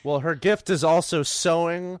 Well, her gift is also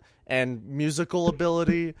sewing and musical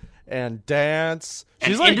ability and dance.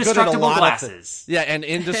 She's and indestructible good at a lot glasses. Yeah, and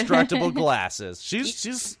indestructible glasses.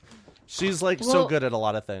 She's like so good at a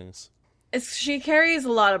lot of things. She carries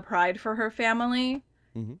a lot of pride for her family.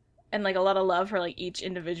 Mm-hmm. And, like, a lot of love for, like, each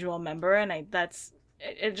individual member, and it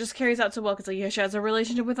just carries out so well, because, like, she has a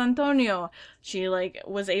relationship with Antonio. She, like,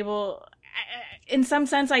 was able, in some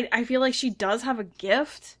sense, I feel like she does have a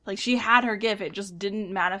gift. Like, she had her gift, it just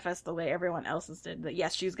didn't manifest the way everyone else's did. But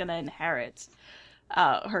yes, she's gonna inherit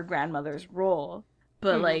her grandmother's role.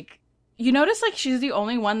 But, like, you notice, like, she's the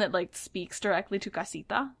only one that, like, speaks directly to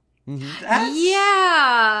Casita? Mm-hmm.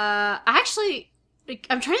 Yeah. Actually, like,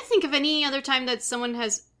 I'm trying to think of any other time that someone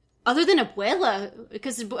has... Other than Abuela,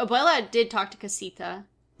 because Abuela did talk to Casita.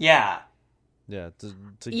 Yeah. Yeah.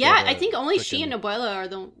 I think only she and Abuela are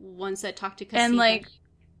the ones that talk to Casita. And, like,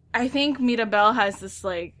 I think Mirabel has this,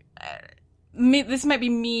 like... this might be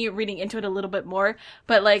me reading into it a little bit more,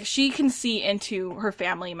 but, like, she can see into her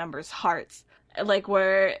family members' hearts. Like,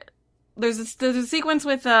 where... There's a sequence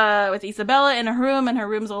with Isabella in her room, and her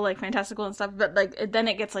room's all, like, fantastical and stuff, but, like, then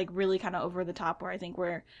it gets, like, really kind of over the top, where I think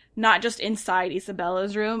we're not just inside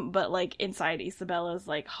Isabella's room, but, like, inside Isabella's,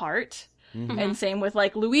 like, heart. Mm-hmm. And same with,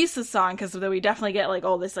 like, Luis's song, because we definitely get, like,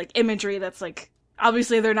 all this, like, imagery that's, like,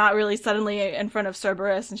 obviously they're not really suddenly in front of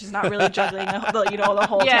Cerberus, and she's not really juggling the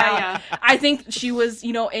whole town. Yeah. I think she was,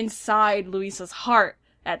 inside Luis's heart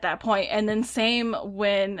at that point. And then same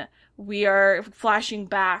when we are flashing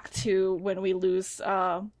back to when we lose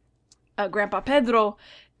Grandpa Pedro,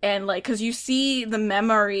 and, like, because you see the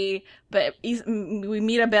memory, but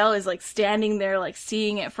Mirabel is, like, standing there, like,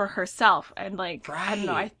 seeing it for herself, and, like, right. I don't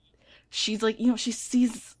know, she's, like, she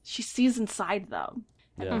sees inside them.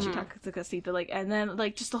 Yeah. When she talks to Casita, like, and then,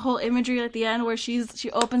 like, just the whole imagery at the end where she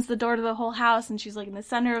opens the door to the whole house, and she's, like, in the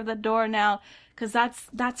center of the door now, because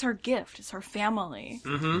that's her gift. It's her family.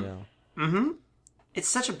 Mm-hmm. Yeah. Mm-hmm. It's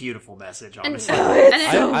such a beautiful message, honestly.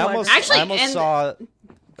 I almost saw.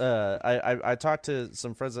 I talked to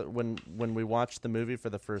some friends that when we watched the movie for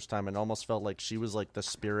the first time, and almost felt like she was, like, the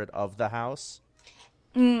spirit of the house.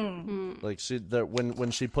 Like,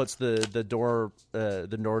 when she puts the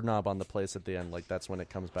doorknob on the place at the end, like, that's when it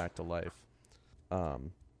comes back to life.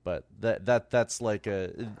 But that's like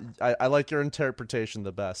I like your interpretation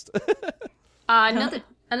the best. But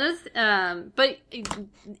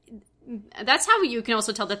that's how you can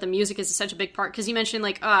also tell that the music is such a big part, because you mentioned,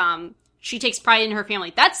 like, she takes pride in her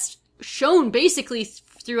family. That's shown basically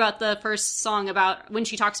throughout the first song, about when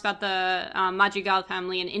she talks about the Madrigal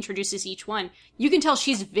family and introduces each one. You can tell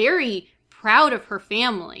she's very proud of her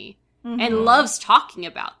family and loves talking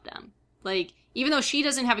about them. Like, even though she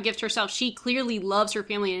doesn't have a gift herself, she clearly loves her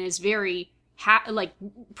family and is very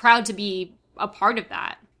proud to be a part of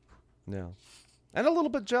that. Yeah, and a little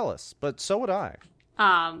bit jealous, but so would I.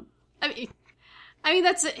 I mean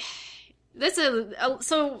that's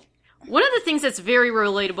so one of the things that's very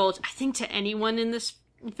relatable, I think, to anyone in this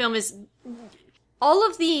film is all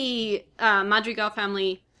of the Madrigal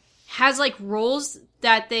family has, like, roles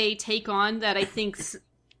that they take on that I think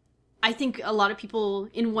a lot of people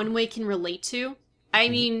in one way can relate to. I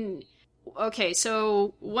mean, okay,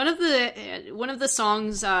 so one of the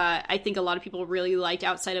songs I think a lot of people really liked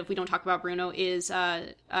outside of We Don't Talk About Bruno is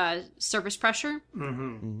Surface Pressure.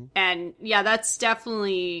 Mm-hmm. And yeah, that's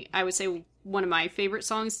definitely, I would say, one of my favorite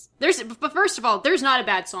songs. But first of all, there's not a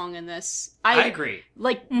bad song in this. I agree.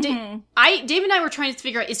 Like, Dave and I were trying to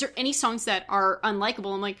figure out, is there any songs that are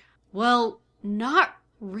unlikable? I'm like, well, not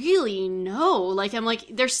really know. Like, I'm like,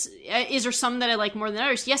 is there some that I like more than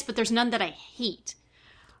others? Yes, but there's none that I hate.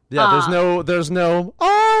 Yeah, there's no,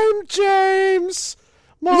 I'm James!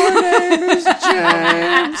 My name is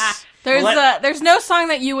James! There's no song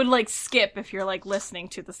that you would, like, skip if you're, like, listening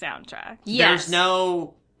to the soundtrack. Yes. There's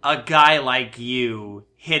no A Guy Like You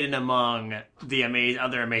hidden among the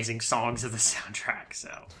other amazing songs of the soundtrack,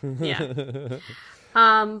 so. Yeah.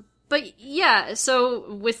 But yeah,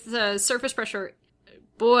 so with the Surface Pressure,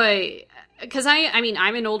 boy, because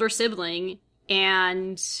I'm an older sibling,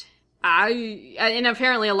 and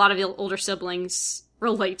apparently a lot of older siblings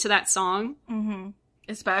relate to that song. Mm-hmm.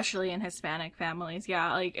 Especially in Hispanic families.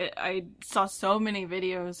 Yeah, like, I saw so many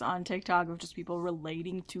videos on TikTok of just people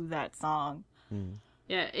relating to that song. Mm.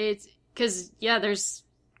 Yeah, it's, because, yeah, there's,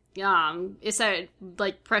 it's that,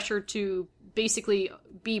 like, pressure to basically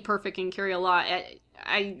be perfect and carry a lot.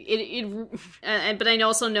 But I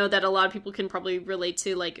also know that a lot of people can probably relate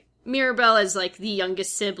to, like, Mirabel as, like, the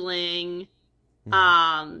youngest sibling,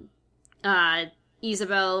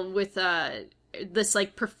 Isabel with, this,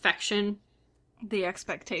 like, perfection. The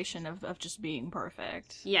expectation of just being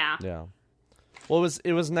perfect. Yeah. Yeah. Well,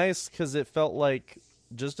 it was nice because it felt like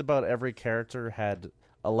just about every character had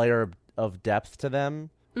a layer of depth to them,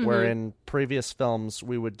 where in previous films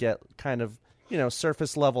we would get kind of,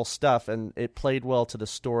 surface level stuff, and it played well to the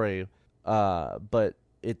story, but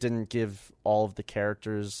it didn't give all of the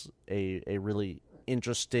characters a really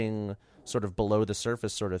interesting sort of below the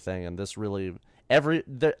surface sort of thing. And this really,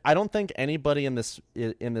 I don't think anybody in this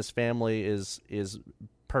family is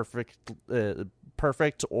perfect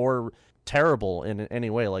or terrible in any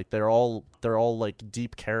way. Like, they're all like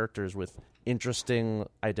deep characters with interesting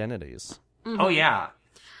identities. Oh yeah.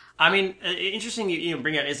 I mean, interesting you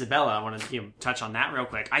bring out Isabella. I want to touch on that real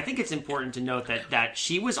quick. I think it's important to note that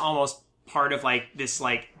she was almost part of like this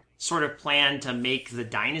like sort of plan to make the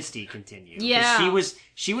dynasty continue. Yeah.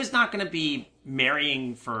 She was not going to be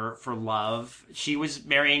marrying for love. She was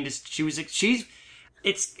marrying it's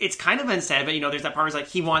kind of unsaid, but there's that part where it's like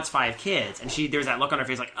he wants 5 kids, and there's that look on her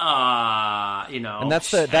face like And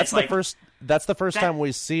that's the first time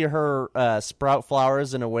we see her sprout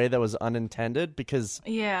flowers in a way that was unintended, because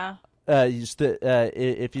if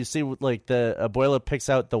you see, like, the abuela picks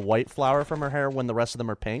out the white flower from her hair when the rest of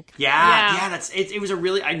them are pink. Yeah, that's it. It was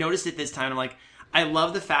I noticed it this time. I'm like, I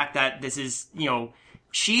love the fact that this is,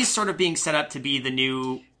 she's sort of being set up to be the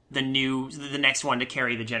next one to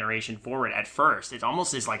carry the generation forward. At first, it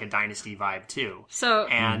almost is like a dynasty vibe too.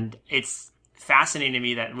 And it's fascinating to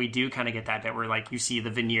me that we do kind of get that where, like, you see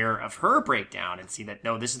the veneer of her breakdown and see that,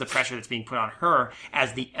 no, this is the pressure that's being put on her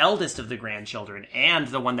as the eldest of the grandchildren and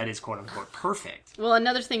the one that is quote unquote perfect. Well,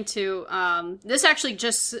 another thing too, this actually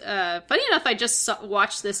just, funny enough, I just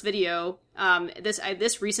watched this video.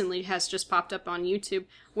 This recently has just popped up on YouTube,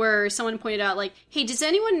 where someone pointed out, like, hey, does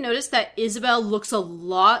anyone notice that Isabel looks a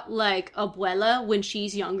lot like Abuela when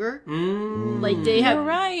she's younger? Like, they have... You're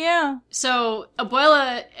right, yeah. So,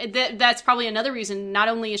 Abuela, that's probably another reason. Not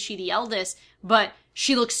only is she the eldest, but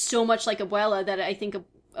she looks so much like Abuela that I think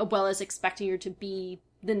Abuela is expecting her to be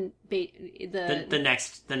the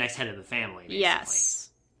next head of the family, basically. Yes.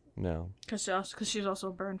 No. Because she's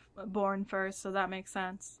also born first, so that makes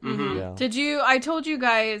sense. Mm-hmm. Yeah. I told you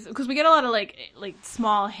guys, because we get a lot of, like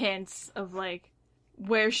small hints of, like,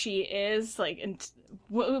 where she is, like, and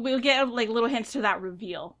we'll get, like, little hints to that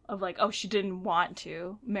reveal of, like, oh, she didn't want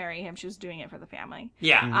to marry him, she was doing it for the family.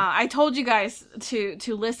 Yeah. I told you guys to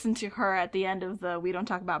listen to her at the end of the We Don't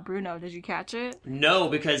Talk About Bruno. Did you catch it? No,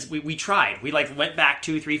 because we tried. We, like, went back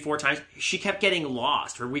 2, 3, 4 times. She kept getting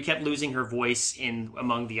lost, or we kept losing her voice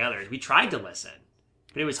among the others. We tried to listen,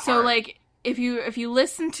 but it was hard. So, like, if you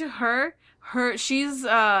listen to her, she's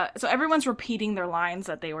so everyone's repeating their lines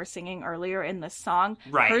that they were singing earlier in this song.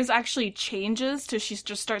 Right. Hers actually changes to she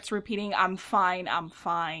just starts repeating, I'm fine.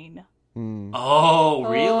 Oh,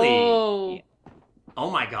 really? Oh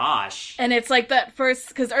my gosh. And it's like that first,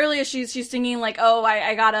 because earlier she's singing like,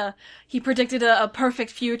 oh, he predicted a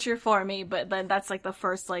perfect future for me, but then that's like the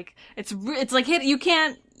first, like, it's like, you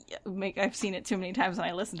can't I've seen it too many times and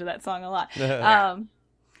I listen to that song a lot.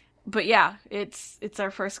 But yeah, it's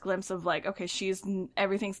our first glimpse of, like, okay,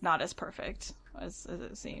 everything's not as perfect as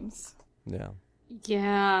it seems. Yeah.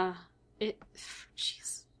 Yeah.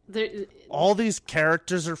 Jeez. All these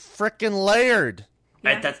characters are frickin' layered.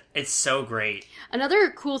 Yeah. It's so great.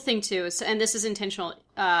 Another cool thing too, and this is intentional.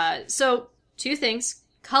 So 2 things.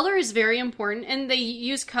 Color is very important, and they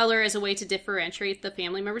use color as a way to differentiate the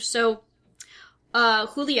family members. So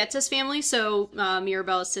Julieta's family, so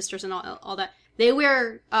Mirabel's sisters and all that, They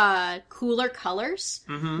wear cooler colors,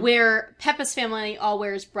 where Peppa's family all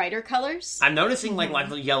wears brighter colors. I'm noticing like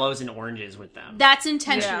yellows and oranges with them. That's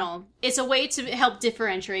intentional. Yeah. It's a way to help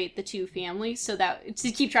differentiate the two families, so that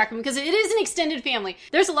to keep track of them, because it is an extended family.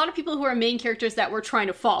 There's a lot of people who are main characters that we're trying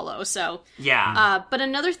to follow. So yeah. But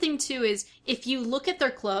another thing too is if you look at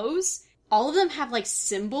their clothes, all of them have like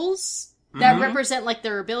symbols that represent like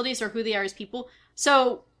their abilities or who they are as people.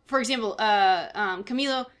 So, for example,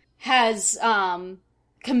 Camilo has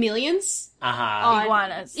chameleons.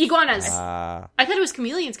 Iguanas. I thought it was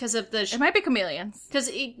chameleons because of the... It might be chameleons. Because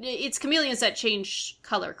it's chameleons that change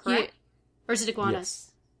color, correct? Or is it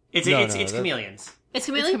iguanas? Yes. It's chameleons. It's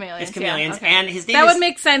chameleons? It's chameleons. Yeah, okay. And his name That would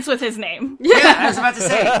make sense with his name. Yeah, I was about to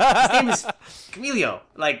say. His name is Camilio.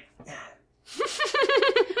 Like...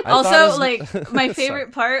 Also, like, my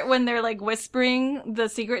favorite part when they're, like, whispering the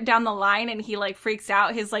secret down the line and he, like, freaks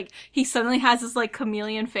out, he suddenly has this, like,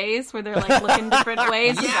 chameleon face where they're, like, looking different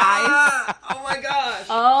ways, his eyes. Oh my gosh!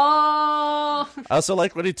 Oh! I also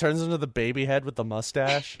like when he turns into the baby head with the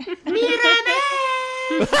mustache.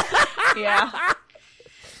 Yeah.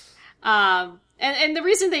 And the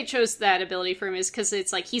reason they chose that ability for him is because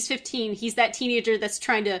it's like, he's 15, he's that teenager that's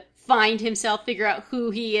trying to find himself, figure out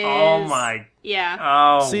who he is. Oh my. Yeah.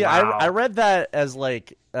 Oh, see, wow. I read that as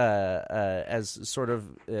like as sort of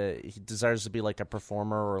he desires to be like a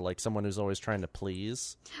performer or like someone who's always trying to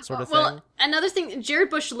please sort of thing. Well, another thing,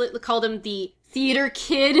 Jared Bush called him the theater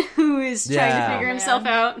kid who is trying to figure himself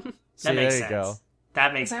out. That makes sense. Go.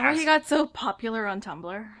 That makes sense. Is that why he got so popular on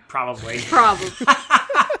Tumblr? Probably.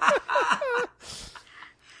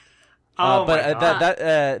 But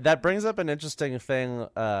that brings up an interesting thing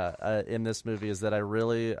in this movie is that I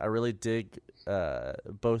really dig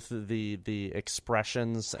both the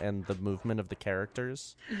expressions and the movement of the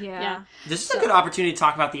characters. Yeah. This is a good opportunity to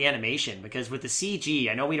talk about the animation, because with the CG,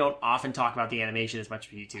 I know we don't often talk about the animation as much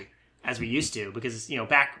as we used to, because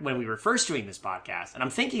back when we were first doing this podcast, and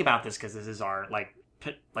I'm thinking about this because this is our like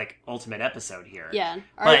ultimate episode here. Yeah.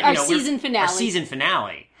 Our season finale. Our season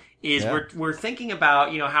finale. We're thinking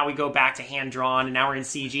about, how we go back to hand-drawn and now we're in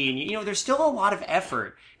CG, and, there's still a lot of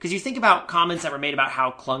effort. Because you think about comments that were made about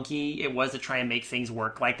how clunky it was to try and make things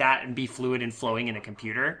work like that and be fluid and flowing in a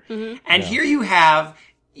computer. Mm-hmm. And here you have,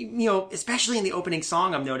 especially in the opening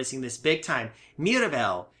song, I'm noticing this big time.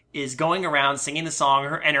 Mirabel is going around singing the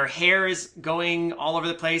song, and her hair is going all over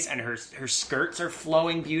the place, and her skirts are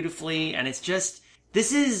flowing beautifully, and it's just,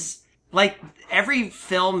 this is... like, every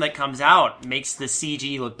film that comes out makes the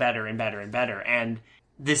CG look better and better and better, and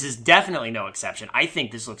this is definitely no exception. I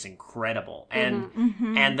think this looks incredible, and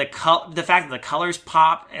the fact that the colors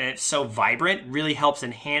pop and it's so vibrant really helps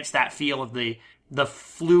enhance that feel of the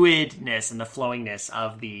fluidness and the flowingness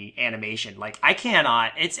of the animation. Like, I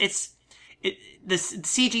cannot. The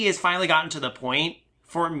CG has finally gotten to the point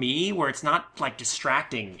for me where it's not like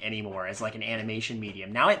distracting anymore as like an animation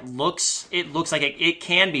medium. Now it looks like it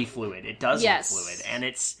can be fluid. It does look fluid, and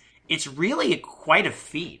it's really quite a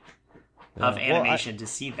feat of animation to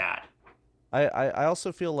see that. I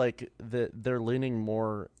also feel like they're leaning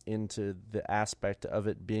more into the aspect of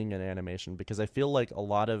it being an animation, because I feel like a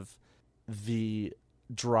lot of the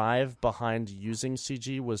drive behind using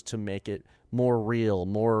CG was to make it more real,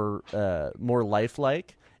 more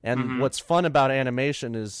lifelike. And what's fun about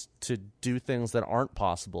animation is to do things that aren't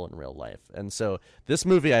possible in real life. And so this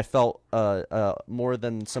movie, I felt more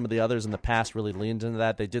than some of the others in the past, really leaned into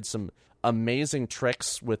that. They did some amazing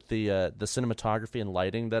tricks with the cinematography and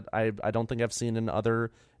lighting that I don't think I've seen in other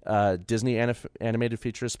Disney animated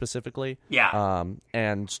features specifically. Yeah.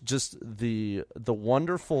 And just the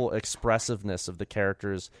wonderful expressiveness of the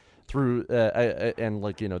characters through and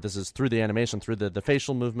like this is through the animation, through the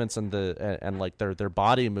facial movements and like their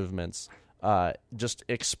body movements just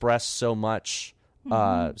express so much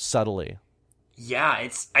subtly. Yeah,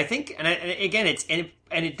 I think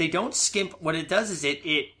they don't skimp. What it does is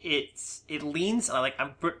it leans, like,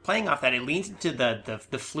 I'm playing off that, it leans into the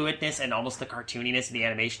fluidness and almost the cartooniness of the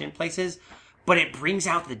animation in places, but it brings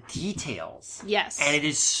out the details. Yes, and it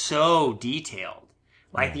is so detailed.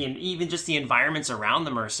 Like even just the environments around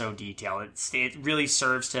them are so detailed. It really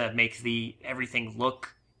serves to make everything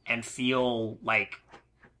look and feel like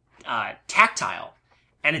tactile,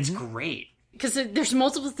 and it's great. Because there's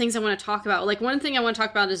multiple things I want to talk about. Like, one thing I want to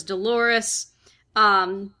talk about is Dolores,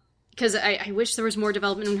 because I wish there was more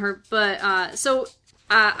development in her. But I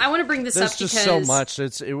want to bring this up because there's just so much.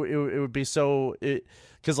 It would be so.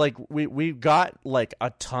 Because like we got like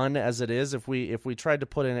a ton as it is. If we tried to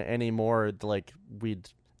put in any more, like we'd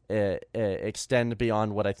extend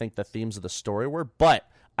beyond what I think the themes of the story were. But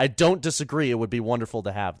I don't disagree. It would be wonderful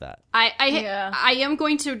to have that. I am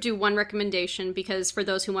going to do one recommendation, because for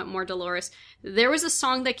those who want more Dolores, there was a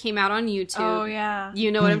song that came out on YouTube. Oh, yeah.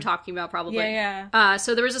 You know what I'm talking about, probably. Yeah.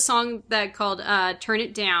 So there was a song that called Turn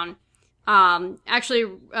It Down. Actually,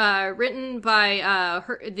 written by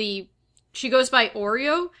she goes by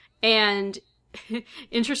Oreo, and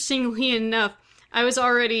interestingly enough, I was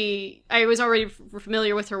already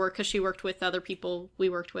familiar with her work because she worked with other people we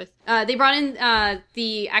worked with. They brought in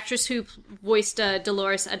the actress who voiced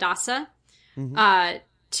Dolores Adasa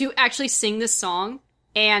to actually sing this song,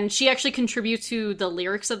 and she actually contributes to the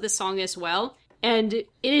lyrics of this song as well. And it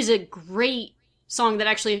is a great song that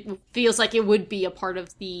actually feels like it would be a part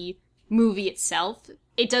of the movie itself.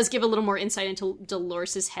 It does give a little more insight into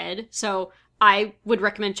Dolores's head, so I would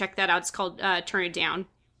recommend check that out. It's called Turn It Down.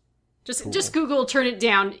 Just Google Turn It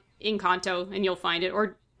Down Encanto and you'll find it,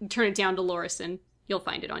 or Turn It Down Dolores and you'll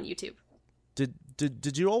find it on YouTube.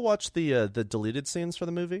 Did you all watch the deleted scenes for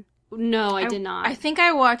the movie? No, I did not. I think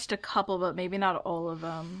I watched a couple, but maybe not all of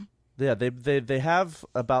them. Yeah, they have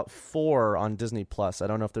about 4 on Disney Plus. I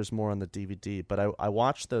don't know if there's more on the DVD, but I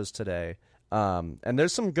watched those today. And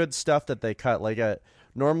there's some good stuff that they cut. Like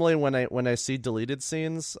normally when I see deleted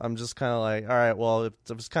scenes, I'm just kind of like, all right, well, it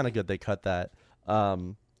was kind of good they cut that.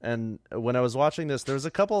 And when I was watching this, there was a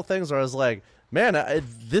couple of things where I was like, man,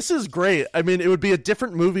 this is great. I mean, it would be a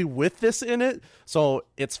different movie with this in it, so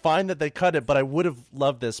it's fine that they cut it, but I would have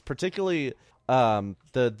loved this, particularly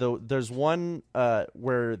there's one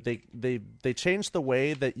where they changed the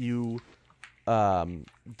way that you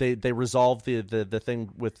they resolve the thing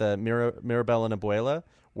with Mirabel and Abuela,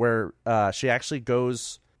 where she actually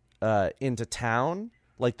goes into town,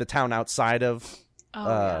 like the town outside of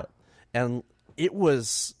and it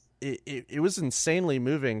was insanely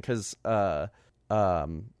moving because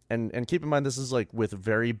and keep in mind this is like with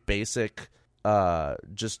very basic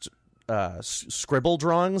scribble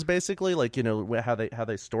drawings, basically, like, you know, how they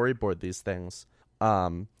storyboard these things.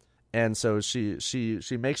 And so she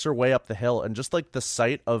makes her way up the hill, and just like the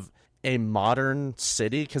sight of a modern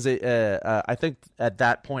city, because I think at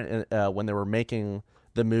that point when they were making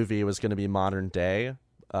the movie, it was going to be modern day,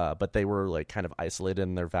 but they were like kind of isolated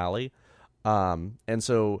in their valley. And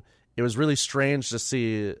so it was really strange to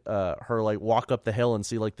see her like walk up the hill and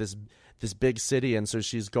see like this big city. And so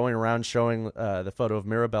she's going around showing the photo of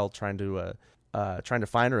Mirabel, trying to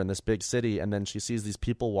find her in this big city. And then she sees these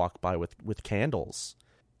people walk by with candles.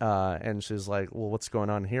 And she's like, well, what's going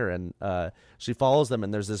on here? And she follows them,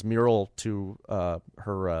 and there's this mural to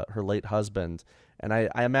her late husband. And I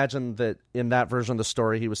imagine that in that version of the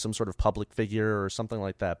story, he was some sort of public figure or something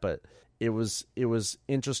like that. But it was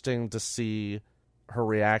interesting to see her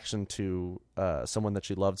reaction to someone that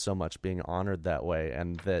she loved so much being honored that way,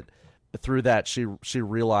 and that through that she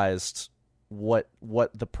realized what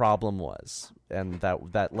the problem was, and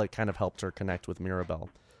that like kind of helped her connect with Mirabel.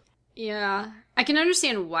 Yeah, I can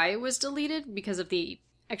understand why it was deleted because of the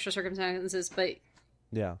extra circumstances, but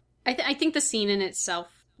yeah, I think the scene in itself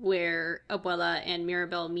where Abuela and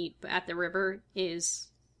Mirabel meet at the river is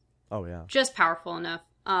just powerful enough.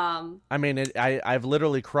 I mean, I've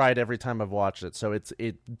literally cried every time I've watched it, so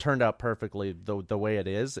it turned out perfectly the way it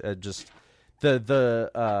is. Just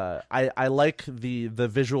I like the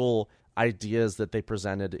visual ideas that they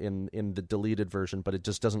presented in the deleted version, but it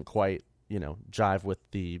just doesn't quite, you know, jive with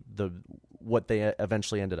the what they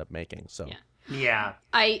eventually ended up making. So yeah.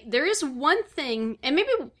 There is one thing, and maybe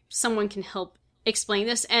someone can help explain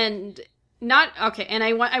this, and not okay. And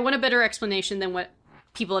I want a better explanation than what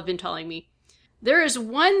people have been telling me. There is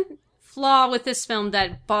one flaw with this film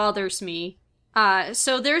that bothers me.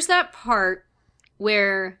 So there's that part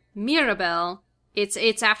where Mirabel,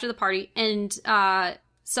 it's after the party, and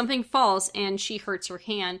something falls and she hurts her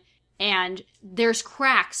hand, and there's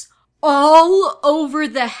cracks all over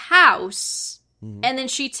the house. Mm-hmm. And then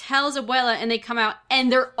she tells Abuela, and they come out,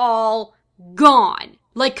 and they're all gone.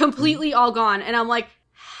 Like, completely all gone. And I'm like,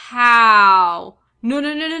 how?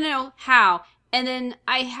 No, how? And then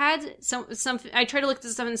I had I tried to look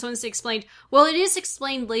this up, and someone explained, well, it is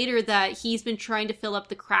explained later that he's been trying to fill up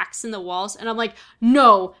the cracks in the walls. And I'm like,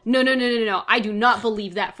 no. I do not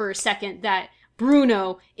believe that for a second, that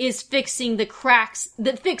Bruno is fixing the cracks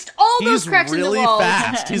that fixed all those cracks in the walls. He's really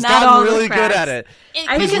fast. He's gotten really good at it.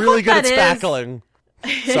 He's really good at spackling.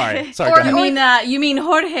 Sorry. You mean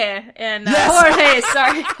Jorge and yes!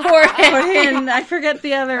 Jorge and I forget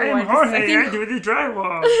the other one. Jorge, I do the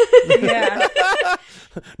drywall. Yeah.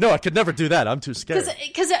 No, I could never do that. I'm too scared.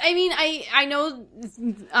 Because I mean, I know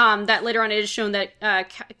that later on it is shown that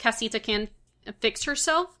Casita can fix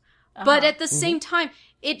herself, but at the same time,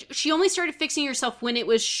 she only started fixing herself when it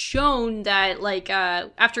was shown that, like,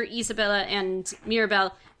 after Isabella and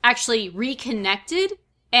Mirabel actually reconnected,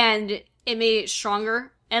 and it made it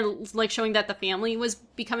stronger, and, like, showing that the family was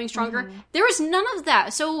becoming stronger. There was none of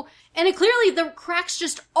that. So, and clearly the cracks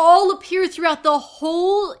just all appear throughout the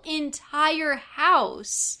whole entire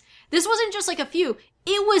house. This wasn't just, like, a few.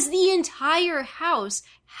 It was the entire house.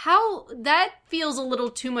 How, that feels a little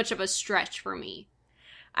too much of a stretch for me.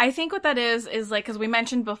 I think what that is like, because we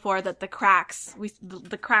mentioned before that the cracks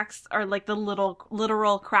are like the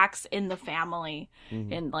literal cracks in the family,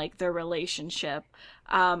 in like their relationship.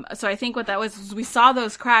 So I think what that was we saw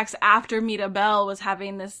those cracks after Mirabel was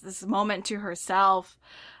having this moment to herself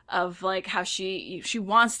of like how she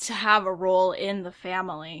wants to have a role in the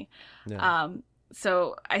family. Yeah.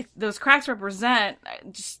 So those cracks represent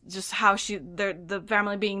just how the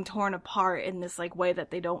family being torn apart in this like way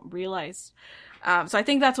that they don't realize. So I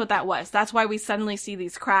think that's what that was. That's why we suddenly see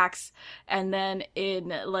these cracks, and then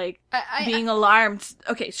in like being alarmed.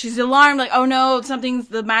 Okay, she's alarmed, like, oh no,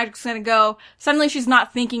 the magic's gonna go. Suddenly she's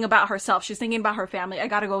not thinking about herself. She's thinking about her family. I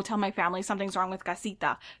gotta go tell my family something's wrong with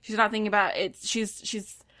Casita. She's not thinking about it.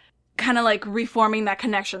 She's kind of like reforming that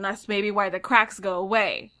connection. That's maybe why the cracks go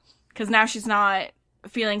away. Because now she's not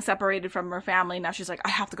feeling separated from her family. Now she's like, I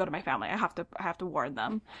have to go to my family. I have to warn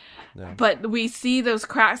them. Yeah. But we see those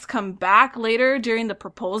cracks come back later during the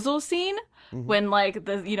proposal scene, when like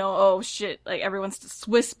oh shit, like everyone's just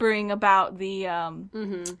whispering about the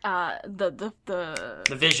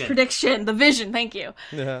vision prediction, the vision. Thank you.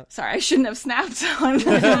 Yeah. Sorry, I shouldn't have snapped on the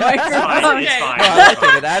microphone. It's fine. No, I like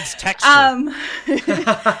it. It adds texture.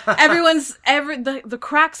 The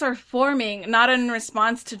cracks are forming not in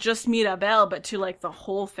response to just Mirabel, but to like the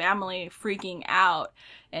whole family freaking out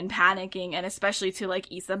and panicking, and especially to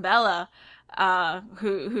like Isabella,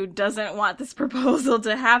 who doesn't want this proposal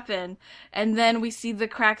to happen. And then we see the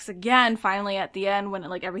cracks again finally at the end when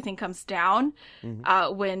like everything comes down,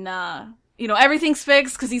 when everything's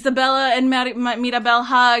fixed because Isabella and Mirabel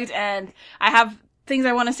hugged, and I have things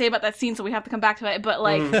I want to say about that scene, so we have to come back to it. But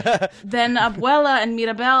like, then Abuela and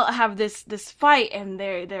Mirabel have this fight, and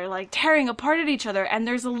they're like tearing apart at each other, and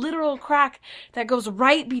there's a literal crack that goes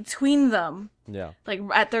right between them. Yeah, like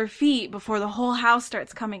at their feet before the whole house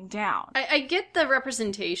starts coming down. I get the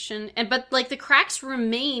representation, but like the cracks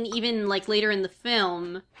remain even like later in the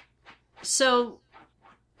film. So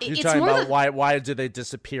you're talking about why do they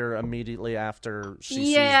disappear immediately after she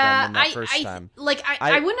sees them in that first time? Like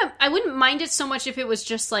I wouldn't mind it so much if it was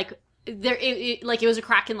just like it was a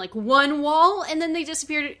crack in like one wall and then they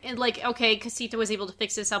disappeared, and like, okay, Casita was able to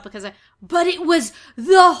fix this up but it was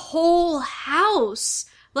the whole house.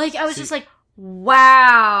 Like I was just like,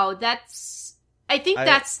 wow, I think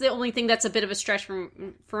that's the only thing that's a bit of a stretch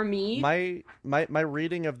for me. My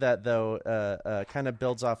reading of that, though, kind of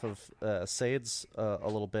builds off of Said's a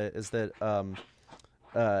little bit, is that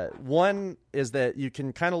one is that you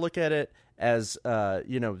can kind of look at it as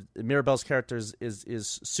Mirabel's character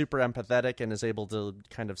is super empathetic and is able to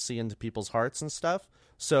kind of see into people's hearts and stuff.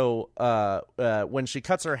 So when she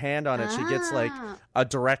cuts her hand on it, she gets like a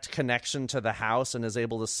direct connection to the house and is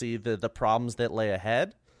able to see the problems that lay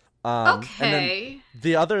ahead. Okay. And then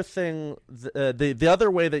the other thing, the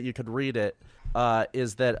other way that you could read it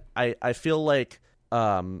is that I feel like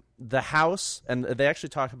the house, and they actually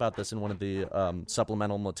talk about this in one of the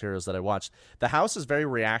supplemental materials that I watched, the house is very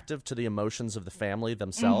reactive to the emotions of the family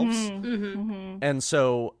themselves. And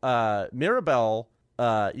so Mirabel,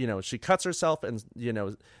 she cuts herself and,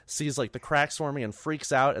 sees like the cracks forming and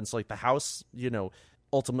freaks out. And so like the house,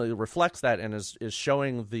 ultimately reflects that and is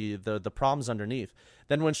showing the problems underneath.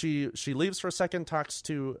 Then when she leaves for a second, talks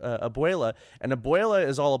to Abuela, and Abuela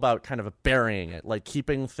is all about kind of burying it, like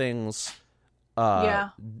keeping things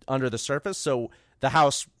under the surface. So the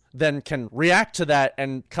house then can react to that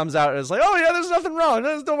and comes out and is like, oh yeah, there's nothing wrong.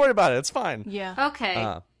 Don't worry about it. It's fine. Yeah.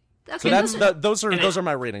 Okay. So those are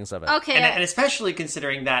my readings of it. Okay, and especially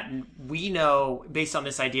considering that we know, based on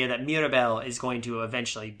this idea, that Mirabel is going to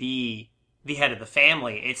eventually be the head of the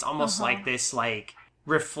family. It's almost like this, like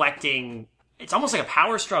reflecting. It's almost like a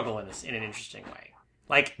power struggle in an interesting way.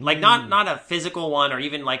 Like not a physical one or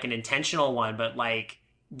even like an intentional one, but like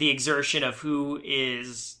the exertion of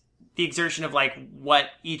like what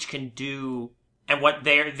each can do and what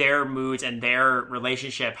their moods and their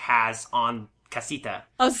relationship has on Casita.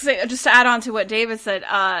 I was saying, just to add on to what David said,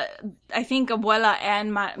 I think Abuela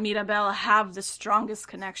and Mirabel have the strongest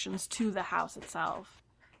connections to the house itself.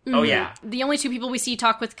 Mm-hmm. Oh yeah. The only two people we see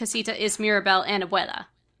talk with Casita is Mirabel and Abuela.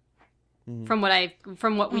 From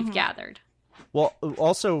what we've gathered. Well,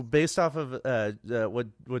 also based off of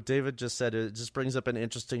what David just said, it just brings up an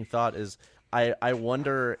interesting thought. Is I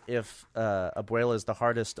wonder if Abuela is the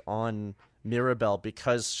hardest on Mirabel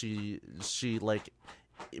because she like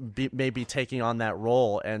may be taking on that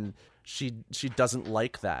role, and she doesn't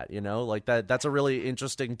like that, like that's a really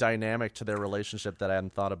interesting dynamic to their relationship that I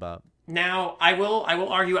hadn't thought about. Now, I will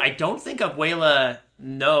argue, I don't think Abuela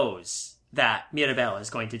knows that Mirabel is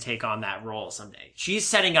going to take on that role someday. She's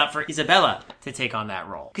setting up for Isabela to take on that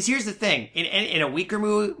role. Because here's the thing, in a weaker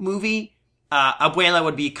movie, Abuela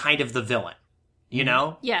would be kind of the villain, you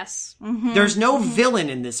know? Yes. Mm-hmm. There's no villain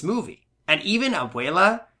in this movie. And even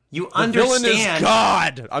Abuela, you understand... The villain is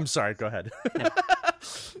God! I'm sorry, go ahead. Yeah.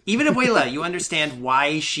 Even Abuela, you understand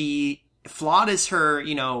why she, flawed as her,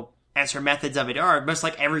 as her methods of it are, much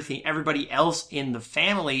like everybody else in the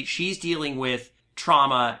family, she's dealing with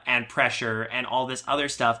trauma and pressure and all this other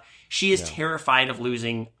stuff. She is terrified of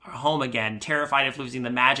losing her home again, terrified of losing the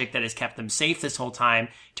magic that has kept them safe this whole time,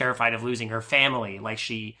 terrified of losing her family, like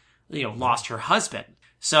she, lost her husband.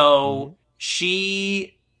 So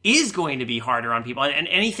she is going to be harder on people, and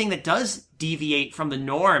anything that does deviate from the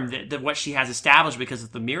norm, that what she has established because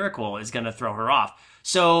of the miracle, is going to throw her off.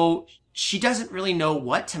 So she doesn't really know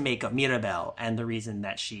what to make of Mirabel and the reason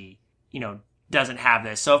that she, doesn't have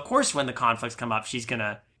this. So of course, when the conflicts come up, she's going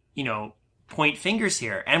to, point fingers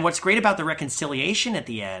here. And what's great about the reconciliation at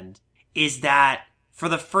the end is that for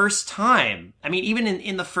the first time, I mean, even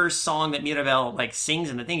in the first song that Mirabel sings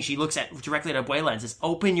in the thing, she looks directly at Abuela and says,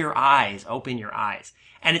 open your eyes, open your eyes.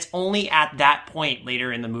 And it's only at that point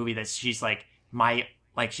later in the movie that she's like,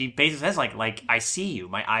 she basically says I see you,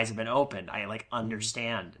 my eyes have been opened, I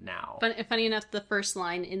understand now. But funny enough, the first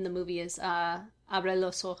line in the movie is abre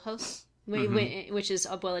los ojos, which is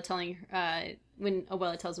Abuela telling when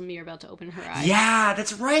Abuela tells Mirabel to open her eyes. Yeah,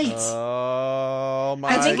 that's right. Oh my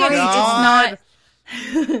I think God. it's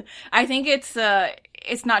not. I think it's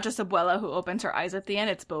not just Abuela who opens her eyes at the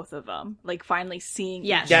end. It's both of them, finally seeing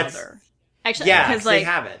each other. Actually, because they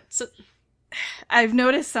haven't. So, I've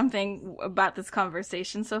noticed something about this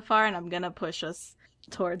conversation so far, and I'm gonna push us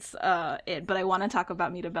towards it. But I want to talk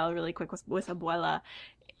about Mirabel really quick with Abuela,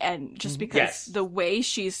 and just because the way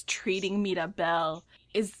she's treating Mirabel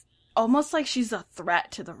is almost like she's a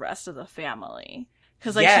threat to the rest of the family.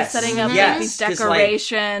 Because she's setting up these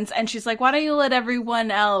decorations, and she's like, "Why don't you let everyone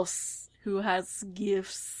else who has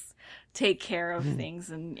gifts take care of things,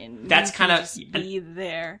 and that's kind of just be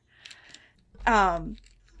there."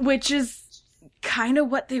 Which is kind of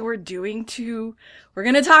what they were doing to, we're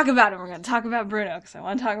going to talk about him. We're going to talk about Bruno, because I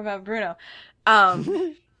want to talk about Bruno.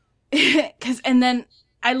 And then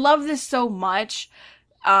I love this so much,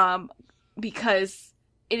 because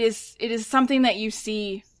it is something that you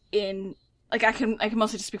see in, I can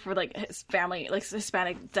mostly just speak for his family,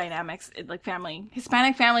 Hispanic dynamics,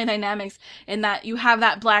 Hispanic family dynamics, in that you have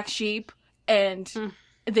that black sheep and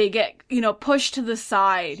they get, pushed to the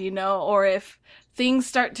side, or if things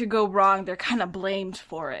start to go wrong, they're kind of blamed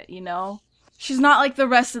for it, She's not like the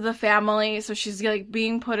rest of the family, so she's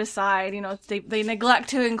being put aside, they neglect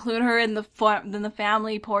to include her in the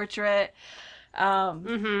family portrait.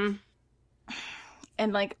 And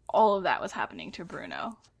all of that was happening to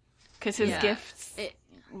Bruno. Because his gifts,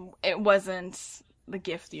 it wasn't the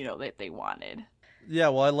gift, that they wanted. Yeah,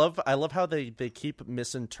 well, I love how they keep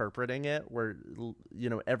misinterpreting it, where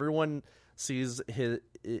everyone sees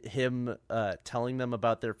him telling them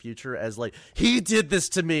about their future as he did this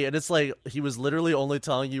to me, and it's he was literally only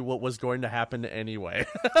telling you what was going to happen anyway.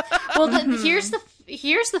 Well, here's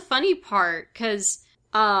the funny part, because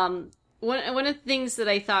one of the things that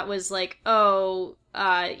I thought was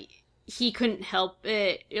he couldn't help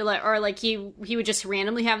it, or he would just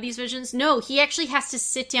randomly have these visions. No, he actually has to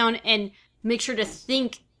sit down and make sure to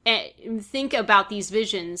think about these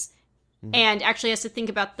visions, and actually has to think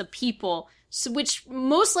about the people, which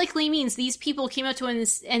most likely means these people came up to him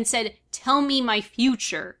and said, "Tell me my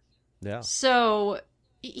future." Yeah. So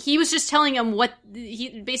he was just telling them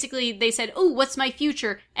they said, "Oh, what's my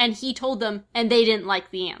future?" And he told them, and they didn't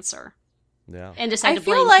like the answer. Yeah. And decided to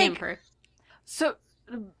blame him for it. So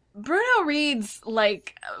Bruno reads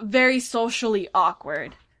very socially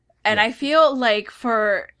awkward. And I feel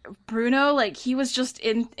for Bruno, he was just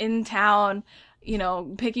in town,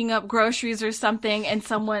 picking up groceries or something, and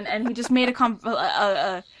he just made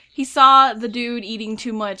he saw the dude eating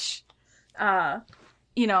too much, and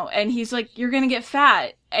he's like, "You're gonna get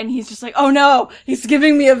fat." And he's just like, "Oh no, he's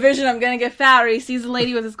giving me a vision, I'm gonna get fat." Or he sees a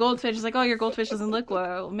lady with his goldfish, he's like, "Oh, your goldfish doesn't look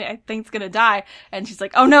well, I think it's gonna die." And she's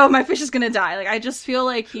like, "Oh no, my fish is gonna die." I just feel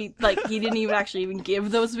he didn't even actually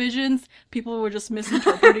give those visions. People were just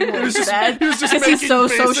misinterpreting what he said. He was just because he's so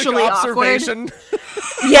socially observation. awkward.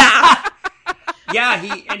 Yeah. Yeah,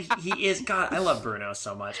 he is. God, I love Bruno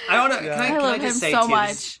so much. I want to. I love him so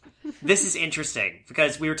much. This is interesting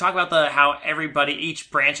because we were talking about how everybody,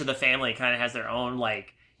 each branch of the family, kind of has their own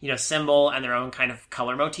symbol and their own kind of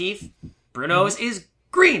color motif. Bruno's is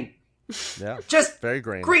green. Yeah, just very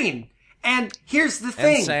green. Green. And here's the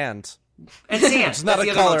thing. And sand. And sand. It's not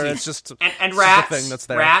a color. Motif. It's just and rats. The thing that's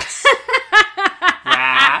there. Rats.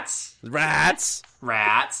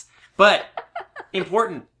 But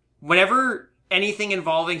important. Whenever anything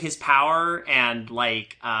involving his power and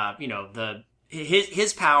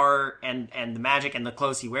his power and the magic and the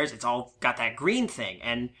clothes he wears, it's all got that green thing.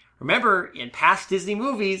 And remember, in past Disney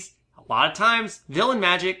movies, a lot of times villain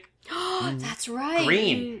magic. That's right.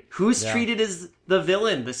 Green. Who's treated as the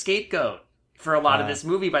villain, the scapegoat for a lot of this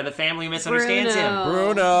movie by the family who misunderstands him?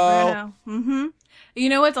 Bruno. Mm-hmm. You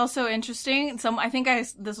know what's also interesting?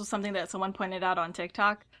 This was something that someone pointed out on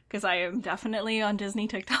TikTok, because I am definitely on Disney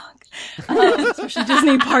TikTok, especially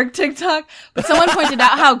Disney Park TikTok. But someone pointed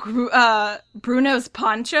out how Bruno's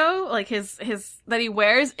poncho, like his that he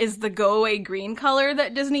wears, is the go away green color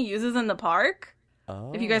that Disney uses in the park.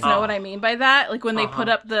 Oh. If you guys know what I mean by that, like when they put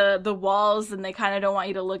up the walls and they kind of don't want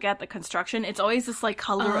you to look at the construction, it's always this like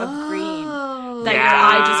color of green that your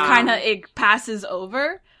eye just kind of it passes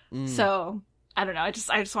over. So. I don't know. I just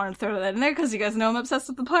wanted to throw that in there because you guys know I'm obsessed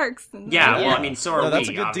with the parks. Well, I mean, so are we. That's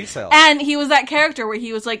a good detail. And he was that character where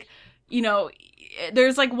he was like,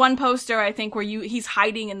 there's like one poster I think where he's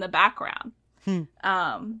hiding in the background. Can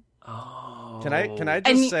I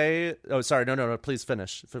just say? Oh, sorry. No. Please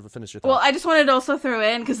finish your thought. Well, I just wanted to also throw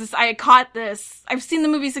in because I caught this. I've seen the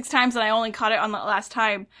movie 6 times and I only caught it on the last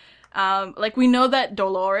time. We know that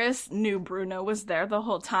Dolores knew Bruno was there the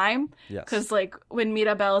whole time. Yes. Because, when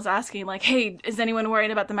Mirabel is asking, hey, is anyone worried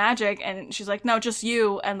about the magic? And she's like, no, just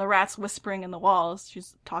you. And the rat's whispering in the walls.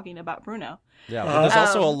 She's talking about Bruno. Yeah, but there's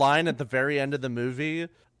also a line at the very end of the movie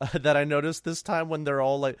that I noticed this time when they're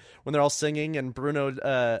all singing and Bruno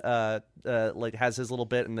has his little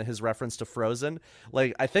bit and his reference to Frozen.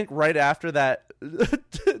 I think right after that,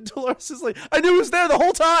 Dolores is like, I knew he was there the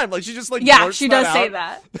whole time. She just she does say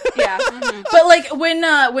that. Yeah, but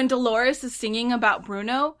when Dolores is singing about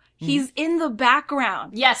Bruno, he's in the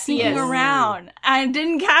background. Yes, he is. Around. I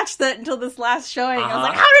didn't catch that until this last showing. I was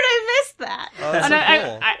like, how did I miss that? Oh, that's so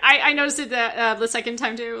cool. I noticed it the second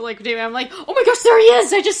time too. David, I'm like, oh my gosh, there he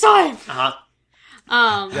is! I just saw him.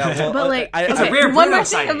 One more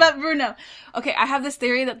thing about Bruno. Okay, I have this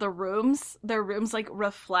theory that their rooms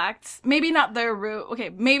reflect, maybe not their room. Okay,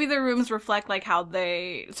 maybe their rooms reflect how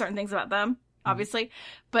certain things about them. Obviously,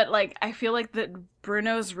 but I feel like that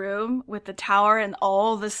Bruno's room with the tower and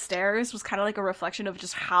all the stairs was kind of a reflection of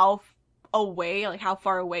just how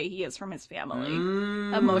far away he is from his family,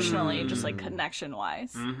 emotionally, just connection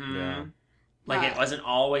wise. Mm-hmm. Yeah. It wasn't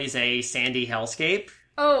always a sandy hellscape.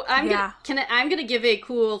 Oh, I'm gonna give a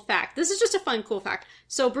cool fact. This is just a fun, cool fact.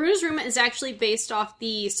 So Bruno's room is actually based off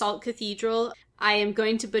the Salt Cathedral. I am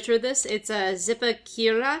going to butcher this. It's a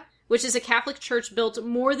Zipaquirá, which is a Catholic church built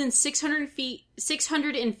more than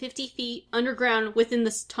 650 feet underground within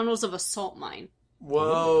the tunnels of a salt mine.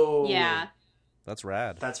 Whoa. Yeah. That's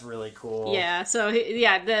rad. That's really cool. Yeah, so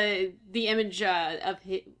the image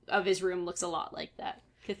of his room looks a lot like that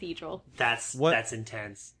cathedral. That's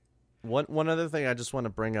intense. One other thing I just want to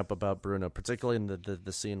bring up about Bruno, particularly in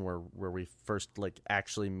the scene where we first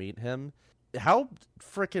actually meet him. How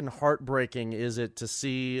freaking heartbreaking is it to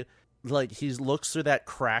see he looks through that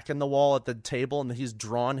crack in the wall at the table and he's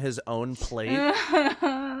drawn his own plate?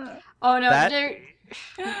 Oh no,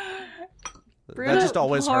 Bruno, that just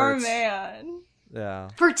always poor hurts. Man. Yeah.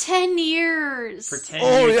 For 10 years.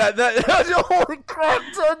 Yeah, that 10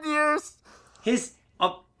 years.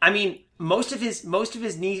 Most of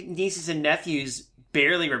his nieces and nephews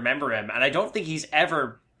barely remember him, and I don't think he's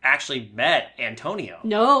ever actually met Antonio.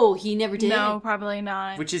 No, he never did. No, probably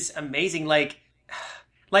not. Which is amazing.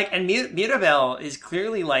 And Mirabel is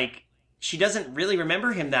clearly she doesn't really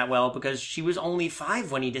remember him that well because she was only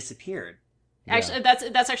 5 when he disappeared. Yeah. Actually,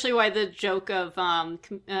 that's actually why the joke of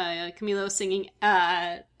Camilo singing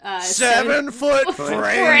 7 foot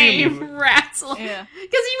frame rats, because he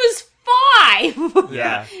was 5.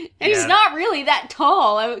 Yeah, and he's not really that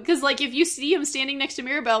tall. Because if you see him standing next to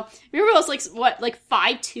Mirabel's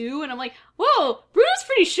 5'2", and I'm like, whoa, Bruno's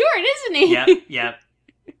pretty short, isn't he?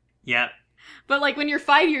 Yep. But when you're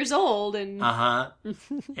 5 years old and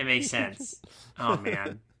it makes sense. Oh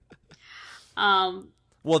man.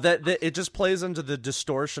 Well, that it just plays into the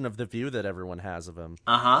distortion of the view that everyone has of him.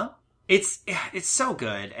 It's so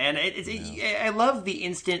good, and I love the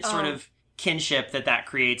instant sort of kinship that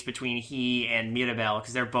creates between he and Mirabel,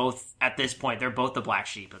 because they're both at this point the black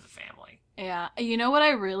sheep of the family. Yeah. You know what I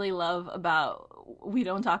really love about We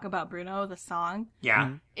Don't Talk About Bruno, the song?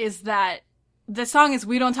 Yeah. Is that the song is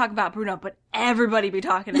We Don't Talk About Bruno, but everybody be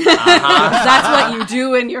talking about it. That's what you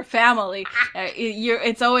do in your family.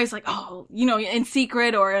 It's always like, oh, you know, in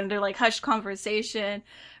secret or under like hushed conversation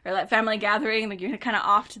or that family gathering, like you're kind of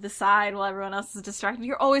off to the side while everyone else is distracted.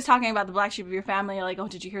 You're always talking about the black sheep of your family, like, oh,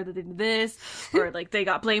 did you hear that they did this? Or like they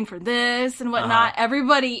got blamed for this and whatnot.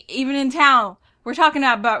 Everybody, even in town, we're talking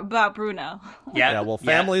about Bruno. Yeah, well,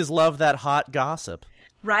 families love that hot gossip.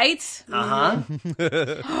 Right? Uh-huh.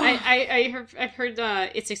 I've heard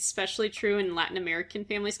it's especially true in Latin American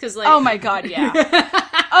families because, like, oh my god, yeah.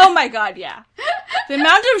 Oh my god, yeah. The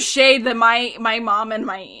amount of shade that my mom and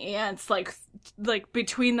my aunts like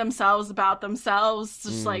between themselves about themselves,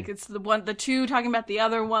 just like it's the two talking about the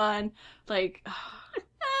other one, like.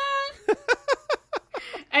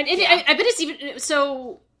 And I bet it's even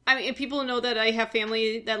so. I mean, people know that I have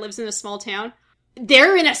family that lives in a small town.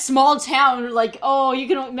 They're in a small town, like, oh, you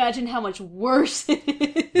can imagine how much worse it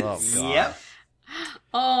is. Oh, God. Yep.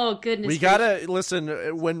 Oh, goodness. We gotta, listen,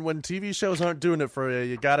 when TV shows aren't doing it for you,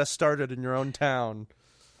 you gotta start it in your own town.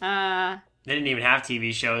 They didn't even have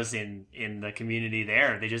TV shows in the community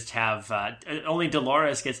there. They just have, only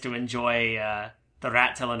Dolores gets to enjoy the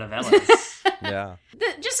rat telenovelas. Yeah.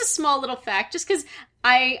 Just a small little fact, just because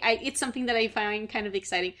it's something that I find kind of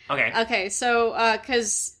exciting. Okay, so,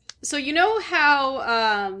 So you know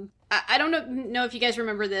how, I don't know if you guys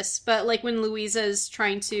remember this, but like when Louisa's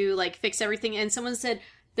trying to like fix everything and someone said,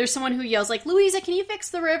 there's someone who yells like, Louisa, can you fix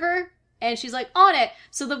the river? And she's like, on it.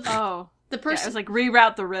 So the person... Yeah, it was like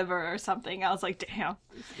reroute the river or something. I was like, damn.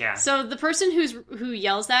 Yeah. So the person who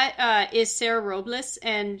yells that is Sarah Robles,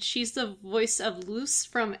 and she's the voice of Luz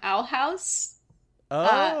from Owl House.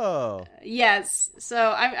 Oh. Yes.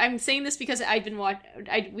 So I'm saying this because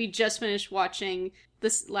we just finished watching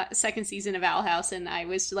this second season of Owl House, and I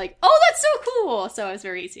was like, oh, that's so cool! So I was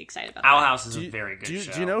very excited about Owl that. House is a very good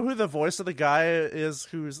show. Do you know who the voice of the guy is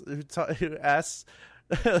who asks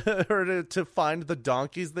her to find the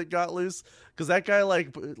donkeys that got loose? Because that guy,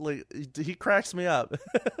 like he cracks me up.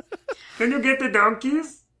 Can you get the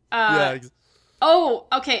donkeys? Yeah. Oh,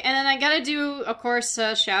 okay. And then I gotta do, of course,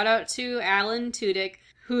 a shout out to Alan Tudyk,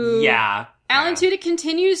 who... Yeah. Alan Tudyk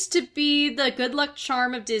continues to be the good luck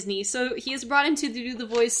charm of Disney, so he is brought in to do the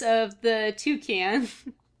voice of the toucan.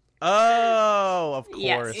 Oh, of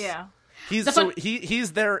course. Yes. Yeah.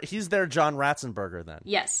 He's their John Ratzenberger then.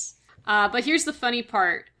 Yes. But here's the funny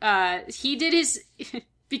part. He did his...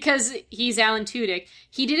 because he's Alan Tudyk,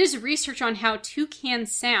 he did his research on how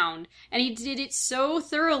toucans sound, and he did it so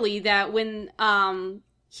thoroughly that when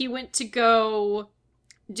he went to go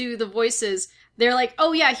do the voices... They're like,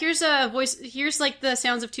 oh yeah, here's a voice, here's like the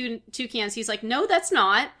sounds of toucans. He's like, no, that's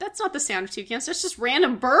not the sound of toucans. That's just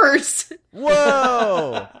random birds.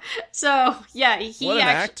 Whoa! So yeah, what an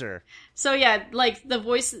actor. So yeah, like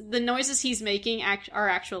the noises he's making are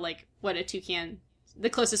actual like what a toucan, the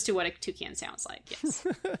closest to what a toucan sounds like. Yes.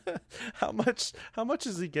 How much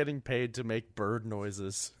is he getting paid to make bird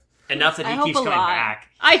noises? Enough that he keeps coming back.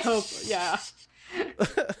 I hope, yeah.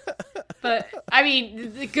 But, I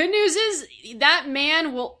mean, the good news is that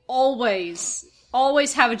man will always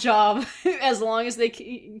have a job as long as they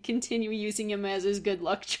continue using him as his good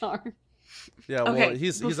luck charm. Yeah, well, okay.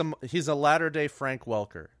 he's a latter-day Frank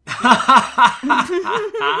Welker.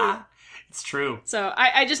 It's true. So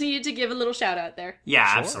I just needed to give a little shout out there. Yeah,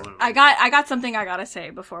 sure. Absolutely. I got something I gotta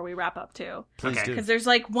say before we wrap up too. Please do. Because there's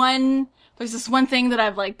this one thing that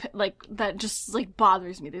I've like that just like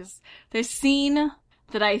bothers me. There's scene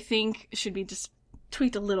that I think should be just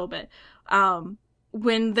tweaked a little bit.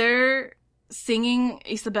 When they're singing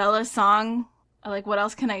Isabella's song, like, what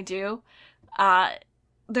else can I do?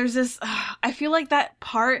 There's this, I feel like that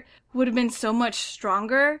part would have been so much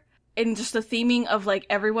stronger in just the theming of, like,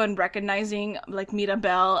 everyone recognizing, like,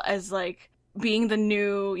 Mirabel as, like, being the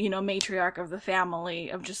new, matriarch of the family,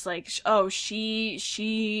 of just, like, she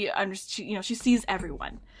sees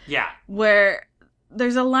everyone. Yeah. Where...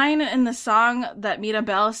 There's a line in the song that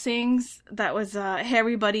Mirabel sings that was,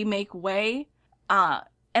 everybody make way.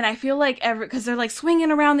 And I feel like because they're like swinging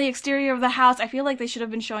around the exterior of the house, I feel like they should have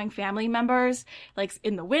been showing family members, like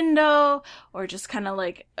in the window, or just kind of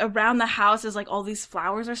like around the house as like all these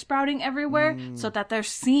flowers are sprouting everywhere, so that they're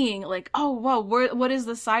seeing like, oh, whoa, what is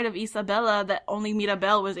the side of Isabella that only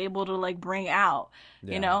Mirabel was able to like bring out,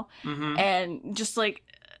 Mm-hmm. And just like,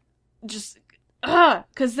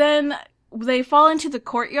 because then they fall into the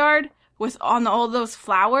courtyard with all those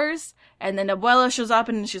flowers, and then Abuela shows up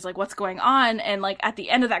and she's like, what's going on? And like at the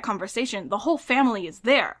end of that conversation, the whole family is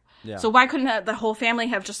there. Yeah. So why couldn't the whole family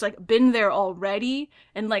have just like been there already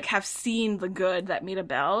and like have seen the good that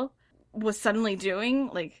Mirabel was suddenly doing,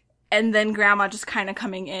 like, and then Grandma just kind of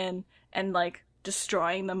coming in and like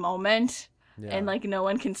destroying the moment. Yeah. And, like, no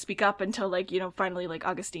one can speak up until, like, you know, finally, like,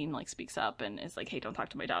 Augustine, like, speaks up and is like, hey, don't talk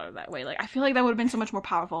to my daughter that way. Like, I feel like that would have been so much more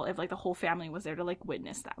powerful if, like, the whole family was there to, like,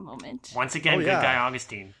 witness that moment. Once again, good guy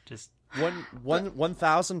Augustine. Just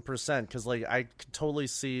 1,000%, because, like, I could totally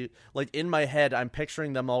see, like, in my head, I'm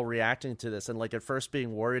picturing them all reacting to this and, like, at first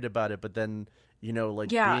being worried about it, but then, you know, like,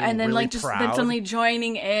 being and then really like just proud. then suddenly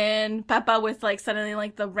joining in Peppa with like suddenly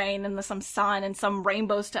like the rain and some sun and some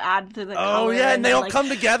rainbows to add to the color, and they all like, come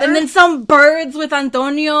together, and then some birds with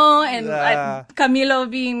Antonio and Camilo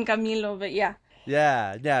being Camilo, but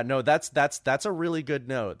no, that's a really good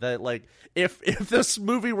note. That, like, if this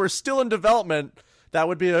movie were still in development, that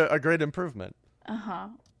would be a great improvement.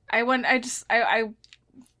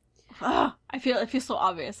 I feel it feels so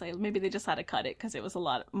obvious. Like, maybe they just had to cut it because it was a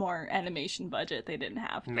lot more animation budget they didn't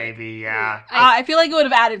have. Maybe, yeah. I feel like it would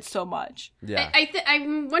have added so much. Yeah.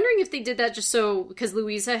 I'm wondering if they did that just so, because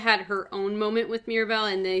Luisa had her own moment with Mirabel,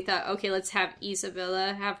 and they thought, okay, let's have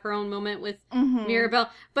Isabella have her own moment with Mirabel.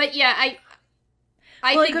 But yeah, I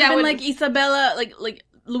think that would, like, Isabella, like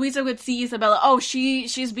Luisa would see Isabella, oh,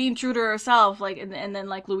 she's being true to herself, like, and then,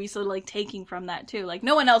 like, Luisa, like, taking from that, too. Like,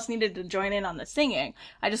 no one else needed to join in on the singing.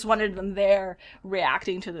 I just wanted them there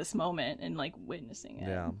reacting to this moment and, like, witnessing it.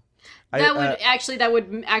 Yeah. That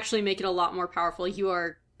would actually make it a lot more powerful.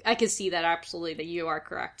 I could see that, absolutely, that you are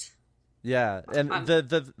correct. Yeah, and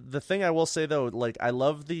the thing I will say, though, like, I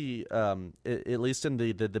love the, at least in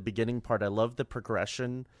the beginning part, I love the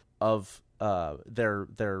progression of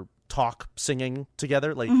their talk singing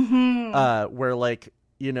together, like where, like,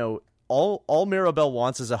 you know, all Mirabel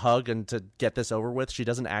wants is a hug and to get this over with. She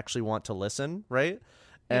doesn't actually want to listen, right?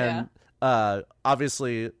 And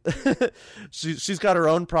obviously she's got her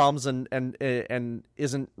own problems and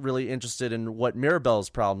isn't really interested in what Mirabel's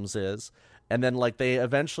problems is. And then, like, they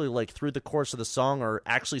eventually, like, through the course of the song, are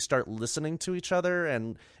actually start listening to each other,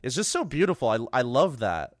 and it's just so beautiful. I love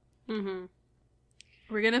that.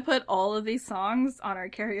 We're gonna put all of these songs on our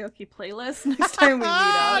karaoke playlist next time we meet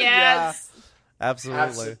up. Yes,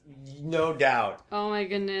 absolutely, no doubt. Oh my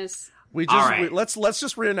goodness. Let's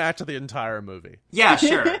just reenact the entire movie. Yeah,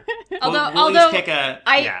 sure. Although each pick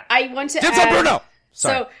I want to add, Bruno.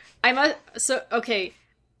 Sorry. Okay.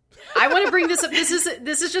 I want to bring this up. This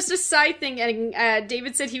is just a side thing, and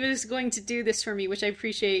David said he was going to do this for me, which I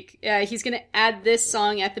appreciate. He's going to add this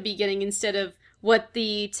song at the beginning instead of what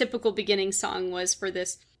the typical beginning song was for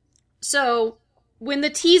this. So, when the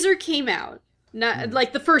teaser came out, not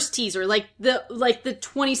like the first teaser, like the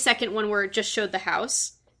 20-second one where it just showed the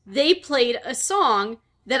house, they played a song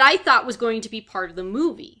that I thought was going to be part of the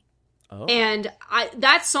movie. Oh. And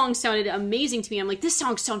that song sounded amazing to me. I'm like, this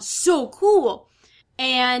song sounds so cool.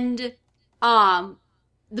 And the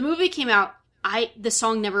movie came out, the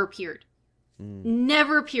song never appeared.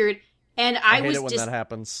 Never appeared. And I hate it when that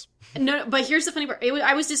happens. No, but here's the funny part.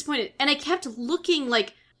 I was disappointed. And I kept looking,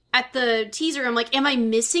 like, at the teaser. I'm like, am I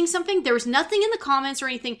missing something? There was nothing in the comments or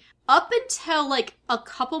anything. Up until, like, a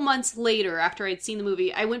couple months later, after I'd seen the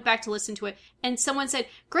movie, I went back to listen to it. And someone said,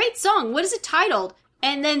 great song. What is it titled?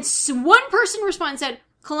 And then one person responded and said,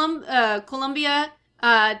 Colombia,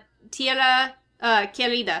 Tierra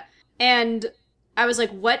Querida. And I was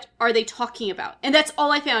like, what are they talking about? And that's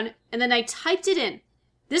all I found. And then I typed it in.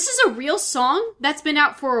 This is a real song that's been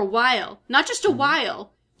out for a while. Not just a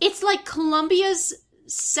while. It's like Colombia's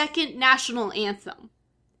second national anthem.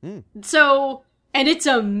 So, and it's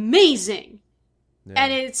amazing. Yeah.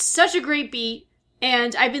 And it's such a great beat.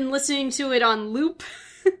 And I've been listening to it on loop.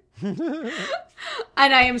 And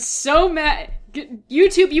I am so mad.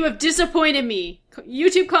 YouTube, you have disappointed me.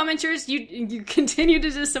 YouTube commenters, you continue to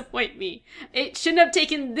disappoint me. It shouldn't have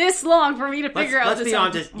taken this long for me to figure out. Let's be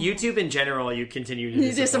honest. YouTube in general, you continue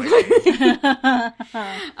to disappoint me.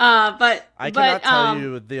 I cannot tell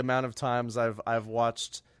you the amount of times I've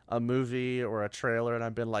watched a movie or a trailer and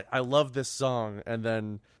I've been like, I love this song, and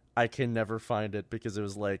then I can never find it because it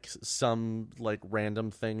was like some like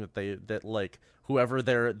random thing that like whoever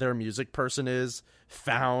their music person is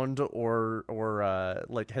found or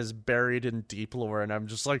like has buried in deep lore, and I'm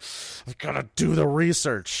just like, I've gotta do the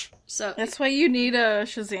research. So that's why you need a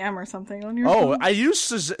Shazam or something on your phone. I use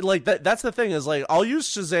Shazam, like that's the thing is, like, I'll use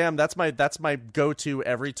Shazam. That's my go-to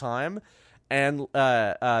every time. And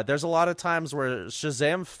there's a lot of times where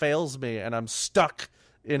Shazam fails me and I'm stuck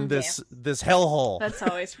in this hellhole. That's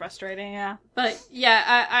always frustrating, yeah. But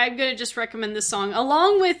yeah, I'm gonna just recommend this song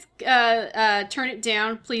along with "Turn It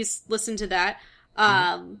Down." Please listen to that.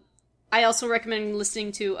 I also recommend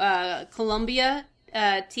listening to Colombia,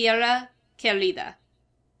 Tierra Querida.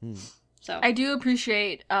 So I do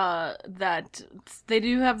appreciate that they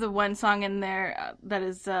do have the one song in there that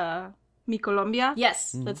is Mi Colombia.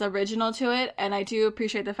 Yes. That's original to it, and I do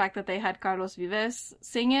appreciate the fact that they had Carlos Vives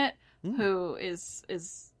sing it, who is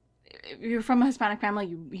if you're from a Hispanic family,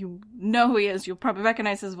 you know who he is. You'll probably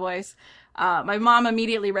recognize his voice. My mom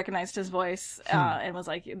immediately recognized his voice and was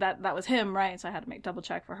like, that was him, right? So I had to double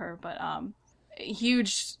check for her. But a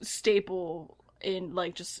huge staple in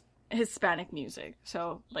like just Hispanic music.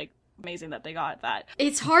 So like amazing that they got that.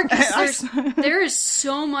 It's hard because there is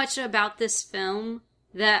so much about this film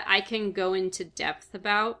that I can go into depth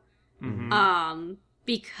about.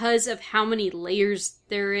 Because of how many layers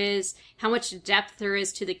there is, how much depth there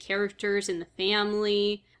is to the characters and the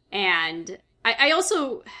family. And I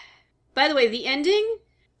also, by the way, the ending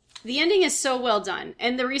is so well done.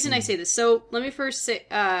 And the reason I say this, so let me first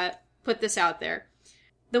put this out there.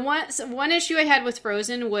 The one issue I had with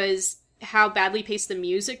Frozen was how badly paced the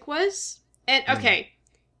music was. And okay,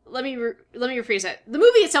 let me rephrase that. The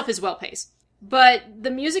movie itself is well paced. But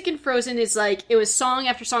the music in Frozen is like, it was song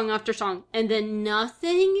after song after song, and then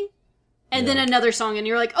nothing, and then another song, and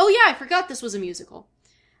you're like, oh yeah, I forgot this was a musical.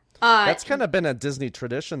 That's kind of been a Disney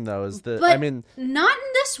tradition, though, is that, not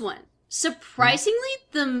in this one. Surprisingly,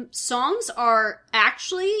 the songs are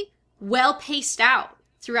actually well paced out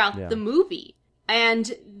throughout the movie.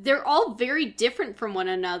 And they're all very different from one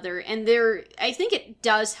another, and I think it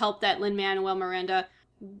does help that Lin-Manuel Miranda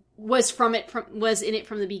was in it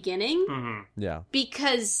from the beginning. Yeah.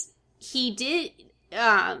 Because he did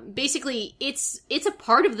basically it's a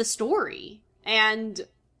part of the story. And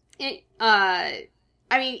it I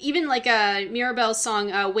mean, even like Mirabelle's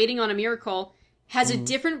song Waiting on a Miracle has a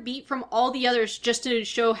different beat from all the others just to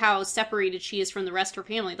show how separated she is from the rest of her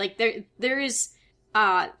family. Like there is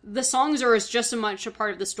the songs are just as much a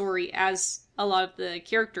part of the story as a lot of the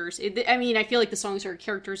characters. I mean, I feel like the songs are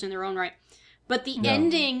characters in their own right. But the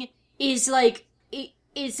ending is like,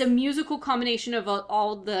 it's a musical combination of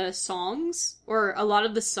all the songs, or a lot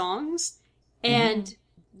of the songs, and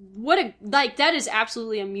that is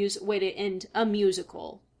absolutely a way to end a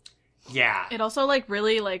musical. Yeah. It also like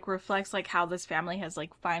really like reflects like how this family has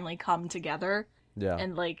like finally come together. Yeah.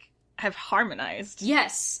 And like have harmonized.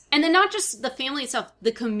 Yes. And then not just the family itself,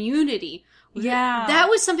 the community. Yeah. That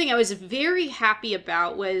was something I was very happy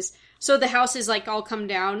about was... So the house is like all come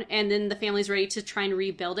down, and then the family's ready to try and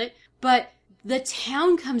rebuild it. But the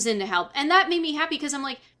town comes in to help. And that made me happy because I'm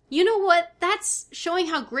like, you know what? That's showing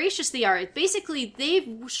how gracious they are. Basically,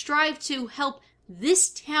 they've strived to help this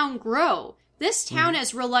town grow. This town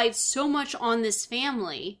has relied so much on this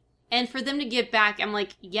family. And for them to give back, I'm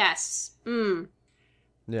like, yes.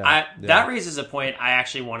 That raises a point I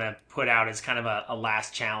actually want to put out as kind of a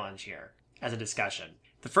last challenge here as a discussion.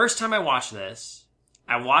 The first time I watched this,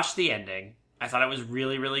 I watched the ending. I thought it was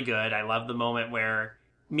really, really good. I love the moment where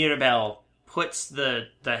Mirabelle puts the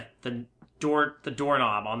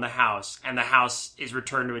doorknob on the house, and the house is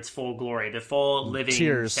returned to its full glory, the full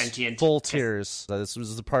living, sentient, full tears. This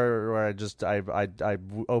was the part where I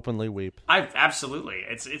openly weep. Absolutely,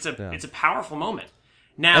 it's a powerful moment.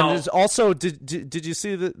 Now, and also, did you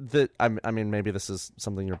see that? I mean, maybe this is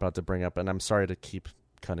something you're about to bring up, and I'm sorry to keep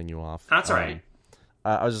cutting you off. That's all right.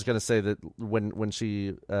 I was just gonna say that when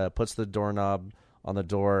she puts the doorknob on the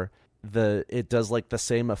door, it does like the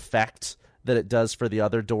same effect that it does for the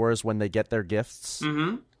other doors when they get their gifts.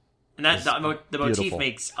 Mm-hmm. And that the motif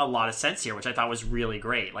makes a lot of sense here, which I thought was really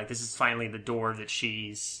great. Like, this is finally the door that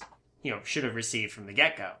she's should have received from the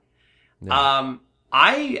get-go. Yeah.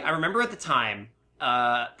 I remember at the time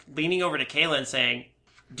leaning over to Kayla and saying,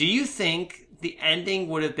 "Do you think the ending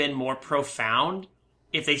would have been more profound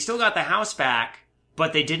if they still got the house back,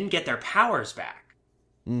 but they didn't get their powers back?"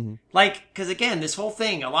 Mm-hmm. Like, because again, this whole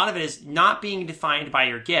thing, a lot of it is not being defined by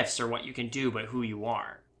your gifts or what you can do, but who you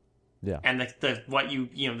are. Yeah. And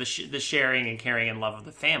the sharing and caring and love of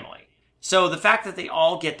the family. So the fact that they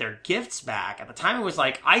all get their gifts back, at the time it was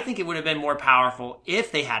like, I think it would have been more powerful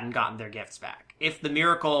if they hadn't gotten their gifts back. If the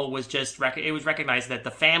miracle was just, it was recognized that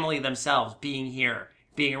the family themselves being here,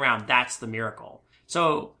 being around, that's the miracle.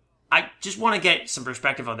 So I just want to get some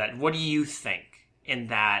perspective on that. What do you think in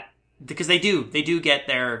that? Because they do get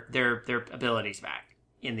their abilities back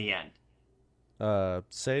in the end.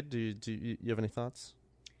 Sade, do you have any thoughts?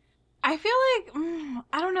 I feel like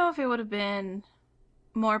I don't know if it would have been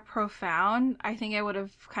more profound. I think I would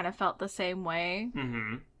have kind of felt the same way.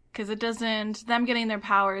 Mm-hmm. Because it doesn't, them getting their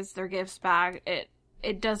powers, their gifts back, it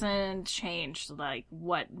it doesn't change like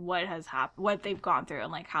what has happened, what they've gone through,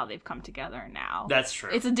 and like how they've come together now. That's true.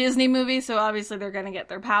 It's a Disney movie, so obviously they're gonna get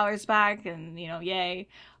their powers back, and yay.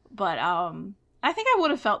 But I think I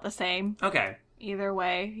would have felt the same. Okay. Either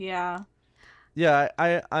way, yeah. Yeah,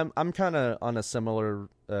 I'm kind of on a similar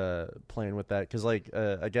plane with that, because like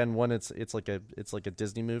again, one, it's like a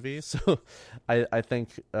Disney movie, so I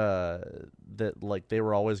think that like they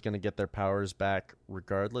were always going to get their powers back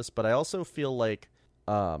regardless. But I also feel like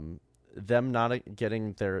them not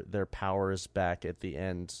getting their powers back at the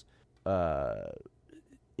end,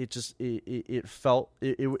 it would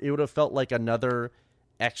have felt like another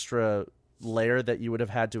extra layer that you would have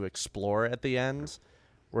had to explore at the end,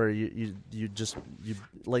 where you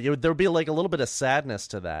like there would be like a little bit of sadness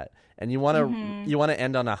to that, and you want to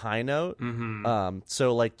end on a high note.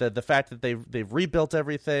 So like the fact that they've rebuilt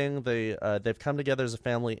everything, they've come together as a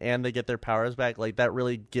family, and they get their powers back, like that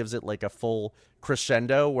really gives it like a full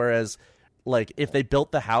crescendo. Whereas like if they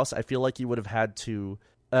built the house, I feel like you would have had to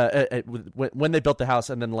when they built the house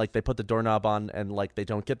and then like they put the doorknob on and like they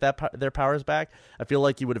don't get their powers back, I feel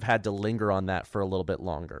like you would have had to linger on that for a little bit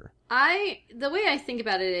longer. The way I think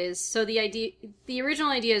about it is, so the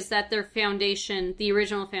original idea is that the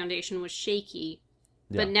original foundation was shaky,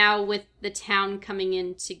 but now with the town coming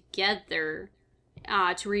in together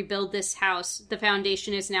to rebuild this house, the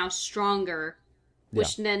foundation is now stronger,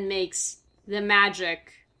 which then makes the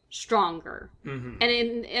magic stronger. And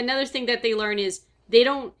another thing that they learn is they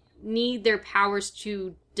don't need their powers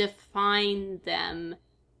to define them,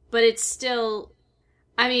 but it's still,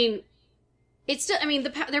 their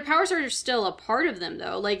powers are still a part of them,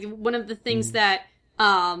 though. Like, one of the things that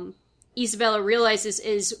Isabella realizes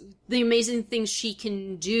is the amazing things she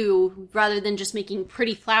can do. Rather than just making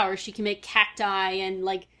pretty flowers, she can make cacti and,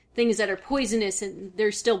 like, things that are poisonous, and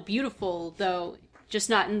they're still beautiful, though just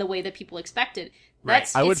not in the way that people expected.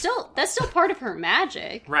 That's still part of her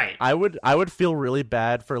magic. Right. I would feel really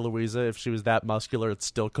bad for Louisa if she was that muscular and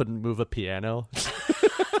still couldn't move a piano.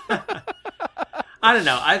 I don't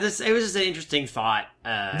know. It was just an interesting thought.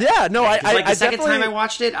 Yeah, no, like the second time I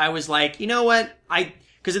watched it, I was like, you know what?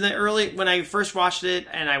 Because when I first watched it,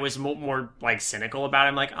 and I was more like cynical about it,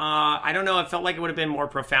 I'm like, I don't know. It felt like it would have been more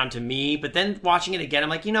profound to me. But then watching it again, I'm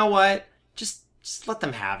like, you know what? Just let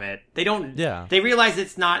them have it. They don't. Yeah. They realize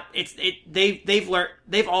it's not. They've learned.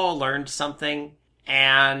 They've all learned something,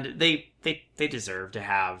 and they deserve to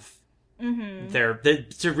have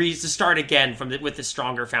to start again with the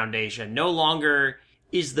stronger foundation. No longer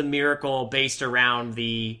is the miracle based around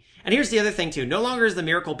the. And here's the other thing too. No longer is the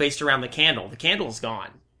miracle based around the candle. The candle's gone.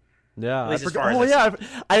 Yeah,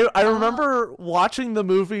 I remember watching the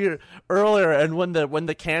movie earlier, and when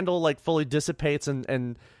the candle like fully dissipates and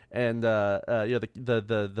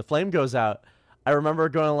the flame goes out, I remember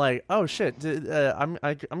going like, oh shit, I'm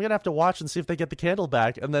gonna have to watch and see if they get the candle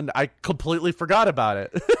back, and then I completely forgot about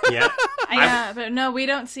it. Yeah, but no, we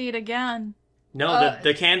don't see it again. No,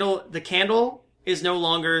 the candle is no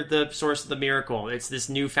longer the source of the miracle. It's this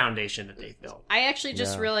new foundation that they've built. I actually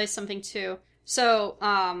just realized something too. So,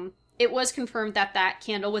 it was confirmed that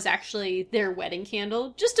candle was actually their wedding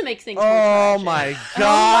candle, just to make things more tragic. My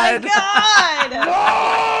god! Oh my god!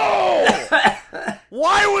 No!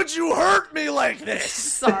 Why would you hurt me like this?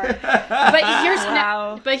 Sorry. But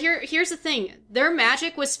here's the thing. Their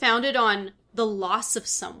magic was founded on the loss of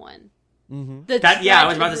someone. I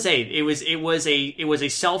was about to say it was a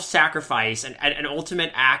self-sacrifice and an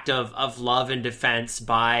ultimate act of love and defense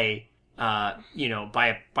by an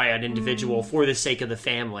individual for the sake of the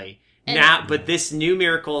family. But this new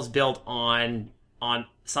miracle is built on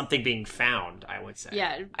something being found, I would say.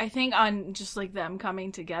 Yeah, I think on just like them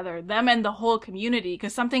coming together, them and the whole community,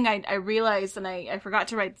 because something I realized, and I forgot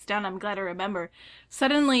to write this down, I'm glad I remember.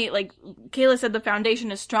 Suddenly, like Kayla said, the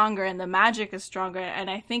foundation is stronger and the magic is stronger, and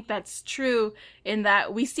I think that's true in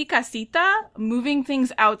that we see Casita moving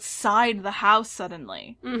things outside the house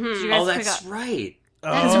suddenly. Oh, that's right.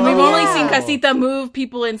 And so we've only seen Casita move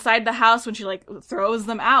people inside the house when she like throws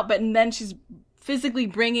them out, but then she's physically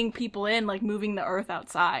bringing people in, like moving the earth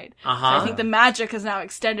outside. So I think the magic has now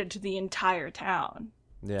extended to the entire town.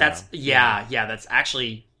 Yeah. That's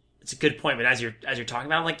actually, it's a good point. But as you're talking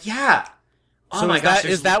about, I'm like, yeah. Oh so my gosh,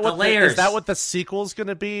 is that what the sequel's going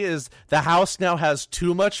to be? Is the house now has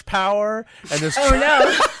too much power and is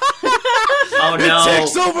Oh no! It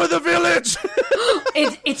takes over the village.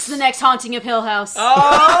 It's the next haunting of Hill House.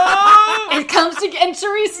 Oh! It comes to and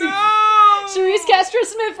Charisse Castro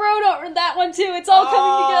Smith wrote over that one too. It's all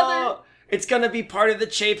coming together. It's gonna be part of the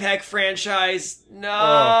Chapek franchise. No.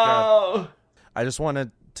 Oh, I just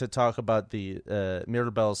wanted to talk about the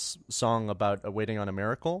Mirabel's song about waiting on a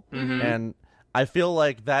miracle, and I feel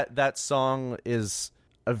like that song is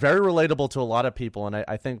very relatable to a lot of people, and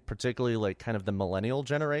I think particularly like kind of the millennial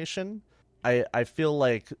generation. I feel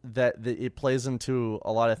like that it plays into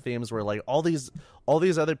a lot of themes where like all these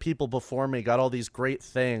other people before me got all these great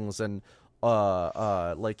things, and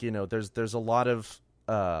like, you know, there's a lot of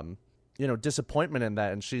you know, disappointment in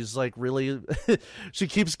that, and she's like really she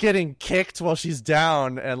keeps getting kicked while she's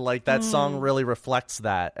down, and like that song really reflects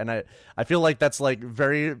that, and I feel like that's like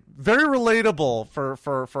very, very relatable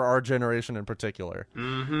for our generation in particular.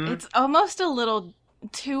 It's almost a little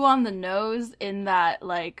too on the nose in that,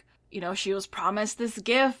 like, you know, she was promised this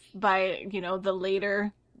gift by, you know, the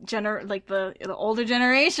later the older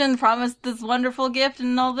generation promised this wonderful gift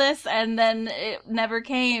and all this, and then it never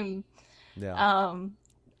came. Yeah.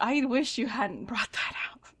 I wish you hadn't brought that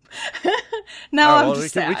out. Now I'm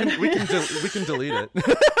just sad. We can delete it.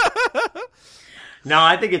 No,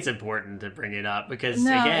 I think it's important to bring it up because,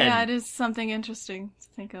 again, it is something interesting to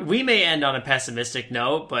think of. We may end on a pessimistic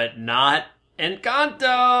note, but not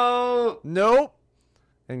Encanto. Nope.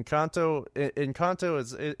 Encanto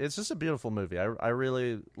it's just a beautiful movie. I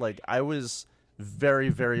really like. I was very,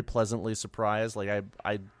 very pleasantly surprised. Like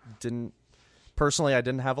I didn't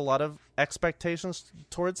have a lot of expectations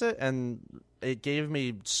towards it, and it gave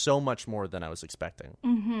me so much more than I was expecting.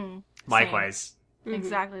 Mm-hmm. Likewise.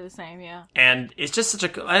 Exactly the same, yeah. And it's just such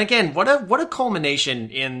a, and again, what a culmination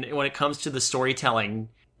when it comes to the storytelling.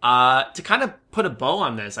 To kind of put a bow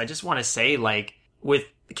on this, I just want to say, like, with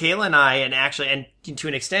Kayla and I, and actually, and to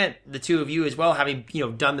an extent, the two of you as well, having, you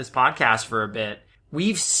know, done this podcast for a bit,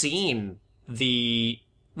 we've seen the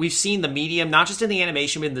medium, not just in the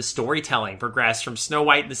animation, but in the storytelling, progress from Snow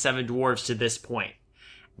White and the Seven Dwarfs to this point.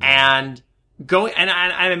 And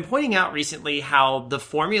I've been pointing out recently how the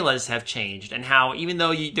formulas have changed, and how even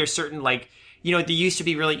though there's certain, like, you know, it used to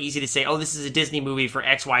be really easy to say, oh, this is a Disney movie for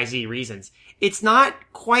XYZ reasons. It's not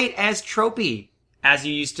quite as tropey as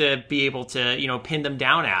you used to be able to, you know, pin them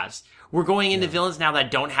down as. We're going into villains now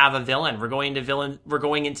that don't have a villain. We're going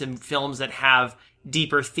into films that have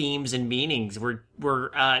deeper themes and meanings. We're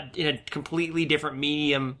in a completely different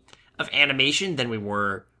medium of animation than we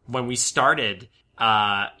were when we started,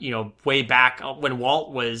 you know, way back when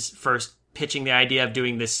Walt was first pitching the idea of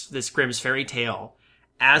doing this Grimm's Fairy Tale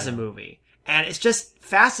as a movie. And it's just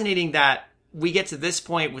fascinating that we get to this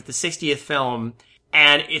point with the 60th film,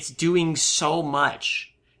 and it's doing so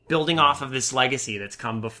much, building off of this legacy that's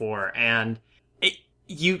come before. And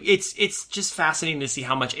it's just fascinating to see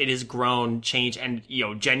how much it has grown, changed, and, you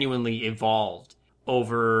know, genuinely evolved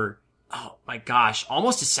over, oh my gosh,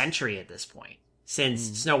 almost a century at this point since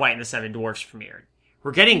Snow White and the Seven Dwarfs premiered.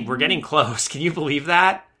 We're getting close. Can you believe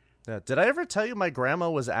that? Yeah. Did I ever tell you my grandma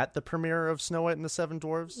was at the premiere of Snow White and the Seven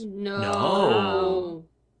Dwarfs? No.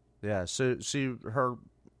 Yeah. So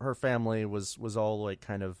her family was all like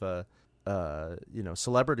kind of you know,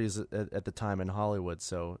 celebrities at the time in Hollywood.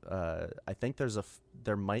 So I think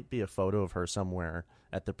there might be a photo of her somewhere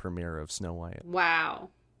at the premiere of Snow White. Wow.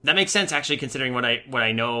 That makes sense, actually, considering what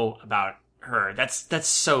I know about her. That's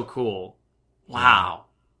so cool. Wow.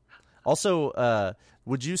 Also,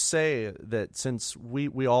 would you say that since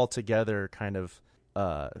we all together kind of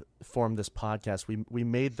formed this podcast, we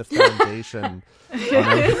made the foundation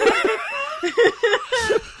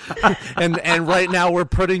and right now we're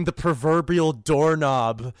putting the proverbial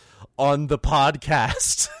doorknob on the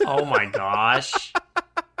podcast. Oh my gosh.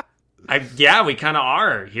 Yeah, we kind of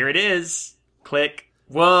are. Here it is. Click.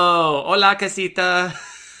 Whoa. Hola, casita.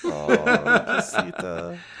 Oh,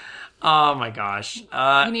 casita. Oh my gosh.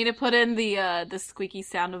 You need to put in the squeaky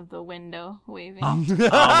sound of the window waving. Oh my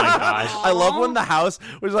gosh. I love when the house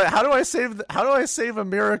was like, how do I save a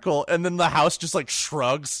miracle? And then the house just like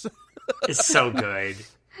shrugs. It's so good.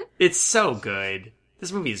 It's so good.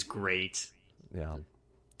 This movie is great. Yeah.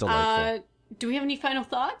 Delightful. Do we have any final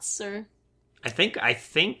thoughts, or? I think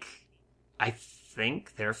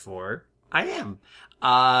therefore I am.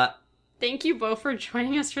 Thank you both for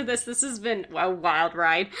joining us for this. This has been a wild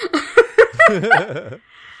ride. And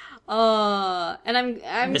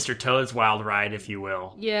I'm Mr. Toad's wild ride, if you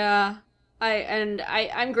will. Yeah.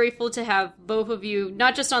 I'm grateful to have both of you,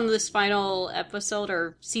 not just on this final episode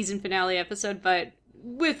or season finale episode, but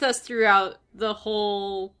with us throughout the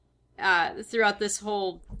whole, throughout this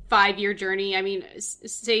whole 5-year journey. I mean,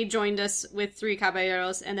 Say joined us with Three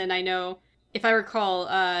Caballeros, and then I know, if I recall,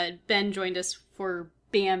 Ben joined us for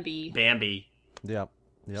Bambi. Yep.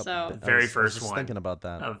 So very first I was one. Thinking about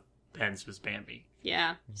that. Of Ben's was Bambi.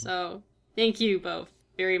 Yeah. So thank you both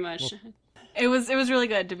very much. Well, it was really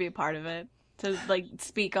good to be a part of it. To like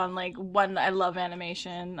speak on like one, I love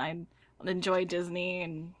animation. I enjoy Disney,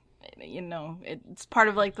 and you know it's part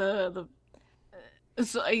of like the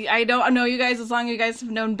So I don't know you guys as long as you guys have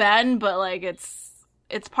known Ben, but like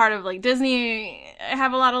it's part of like Disney. I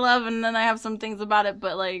have a lot of love, and then I have some things about it,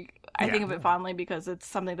 but like I think of it fondly because it's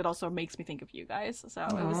something that also makes me think of you guys. So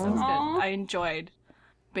it was good. I enjoyed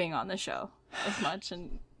being on the show as much,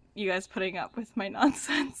 and you guys putting up with my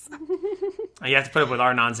nonsense. You have to put up with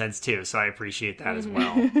our nonsense too, so I appreciate that as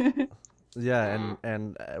well. Yeah,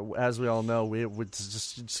 and as we all know, we would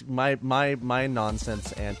just my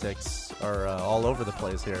nonsense antics are all over the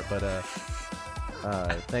place here. But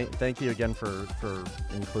thank you again for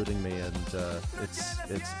including me, and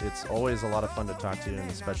it's always a lot of fun to talk to you, and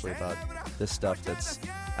especially about this stuff. That's,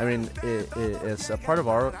 I mean, it's a part of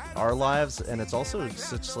our lives, and it's also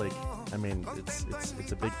such like, I mean,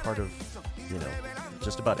 it's a big part of, you know,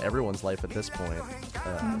 just about everyone's life at this point.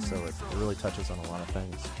 So it really touches on a lot of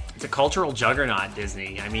things. It's a cultural juggernaut,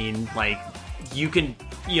 Disney. I mean, like, you can,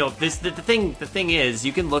 you know, the thing is,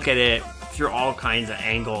 you can look at it through all kinds of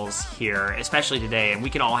angles here, especially today, and we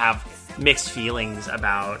can all have mixed feelings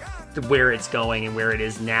about where it's going and where it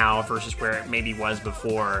is now versus where it maybe was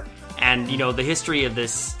before. And, you know, the history of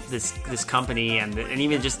this company and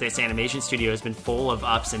even just this animation studio has been full of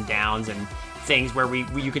ups and downs and things where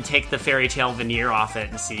you can take the fairy tale veneer off it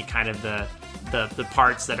and see kind of the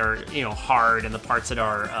parts that are, you know, hard and the parts that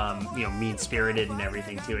are, you know, mean-spirited and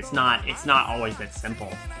everything too. It's not always that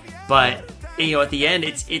simple, but, you know, at the end,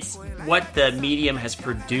 it's what the medium has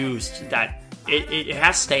produced that it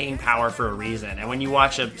has staying power for a reason. And when you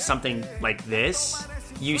watch something like this,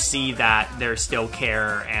 you see that there's still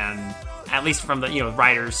care, and at least from the, you know,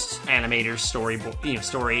 writers, animators,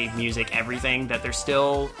 story, music, everything, that they're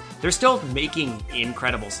still making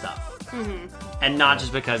incredible stuff. Mm-hmm. And not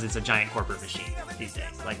just because it's a giant corporate machine these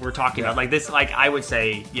days. Like, we're talking about, like, this, like, I would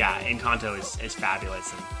say, Encanto is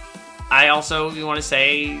fabulous. And I also want to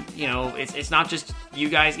say, you know, it's not just you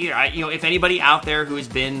guys either. You know, if anybody out there who has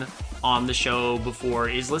been on the show before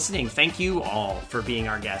is listening, thank you all for being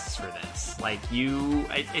our guests for this. Like,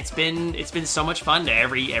 it's been so much fun to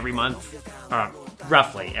every month,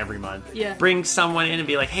 roughly every month, bring someone in and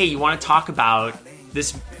be like, hey, you want to talk about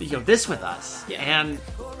this, you know, this with us? And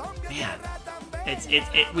man,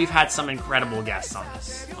 we've had some incredible guests on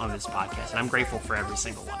this podcast, and I'm grateful for every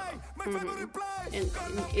single one of them. Mm-hmm. And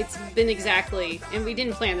it's been exactly, and we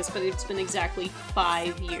didn't plan this, but it's been exactly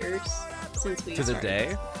 5 years since we started. To the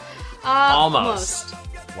day? Almost.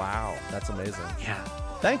 Wow, that's amazing. Yeah.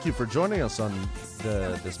 Thank you for joining us on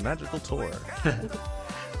this magical tour.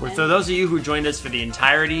 For those of you who joined us for the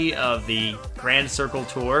entirety of the Grand Circle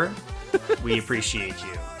tour, we appreciate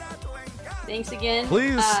you. Thanks again.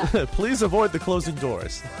 Please avoid the closing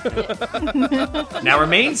doors. Now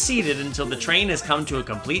remain seated until the train has come to a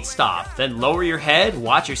complete stop. Then lower your head,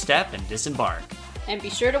 watch your step, and disembark. And be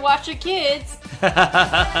sure to watch your kids.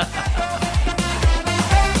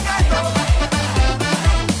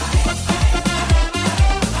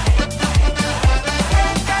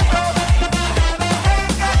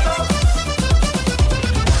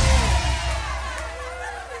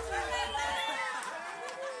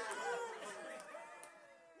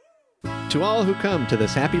 To all who come to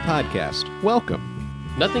this happy podcast,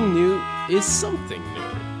 welcome. Nothing new is something new.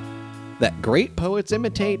 That great poets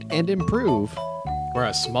imitate and improve,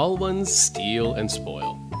 whereas small ones steal and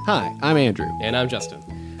spoil. Hi, I'm Andrew. And I'm Justin.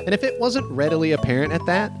 And if it wasn't readily apparent at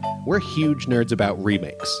that, we're huge nerds about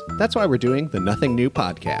remakes. That's why we're doing the Nothing New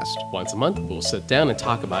podcast. Once a month, we'll sit down and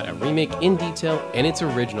talk about a remake in detail and its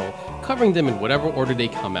original, covering them in whatever order they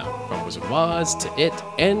come out, from Wizard of Oz to It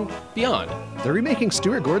and beyond. They're remaking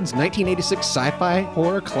Stuart Gordon's 1986 sci-fi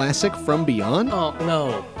horror classic From Beyond? Oh,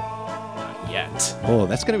 no. Not yet. Oh,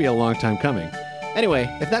 that's going to be a long time coming. Anyway,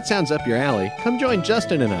 if that sounds up your alley, come join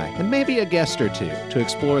Justin and I, and maybe a guest or two, to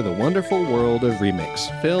explore the wonderful world of remakes,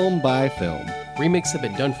 film by film. Remakes have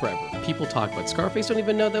been done forever. People talk about Scarface, don't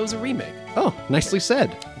even know that was a remake. Oh, nicely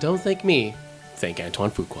said. Don't thank me. Thank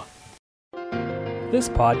Antoine Fuqua. This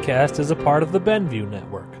podcast is a part of the Benview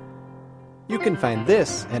Network. You can find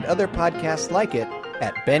this and other podcasts like it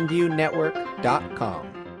at BenviewNetwork.com.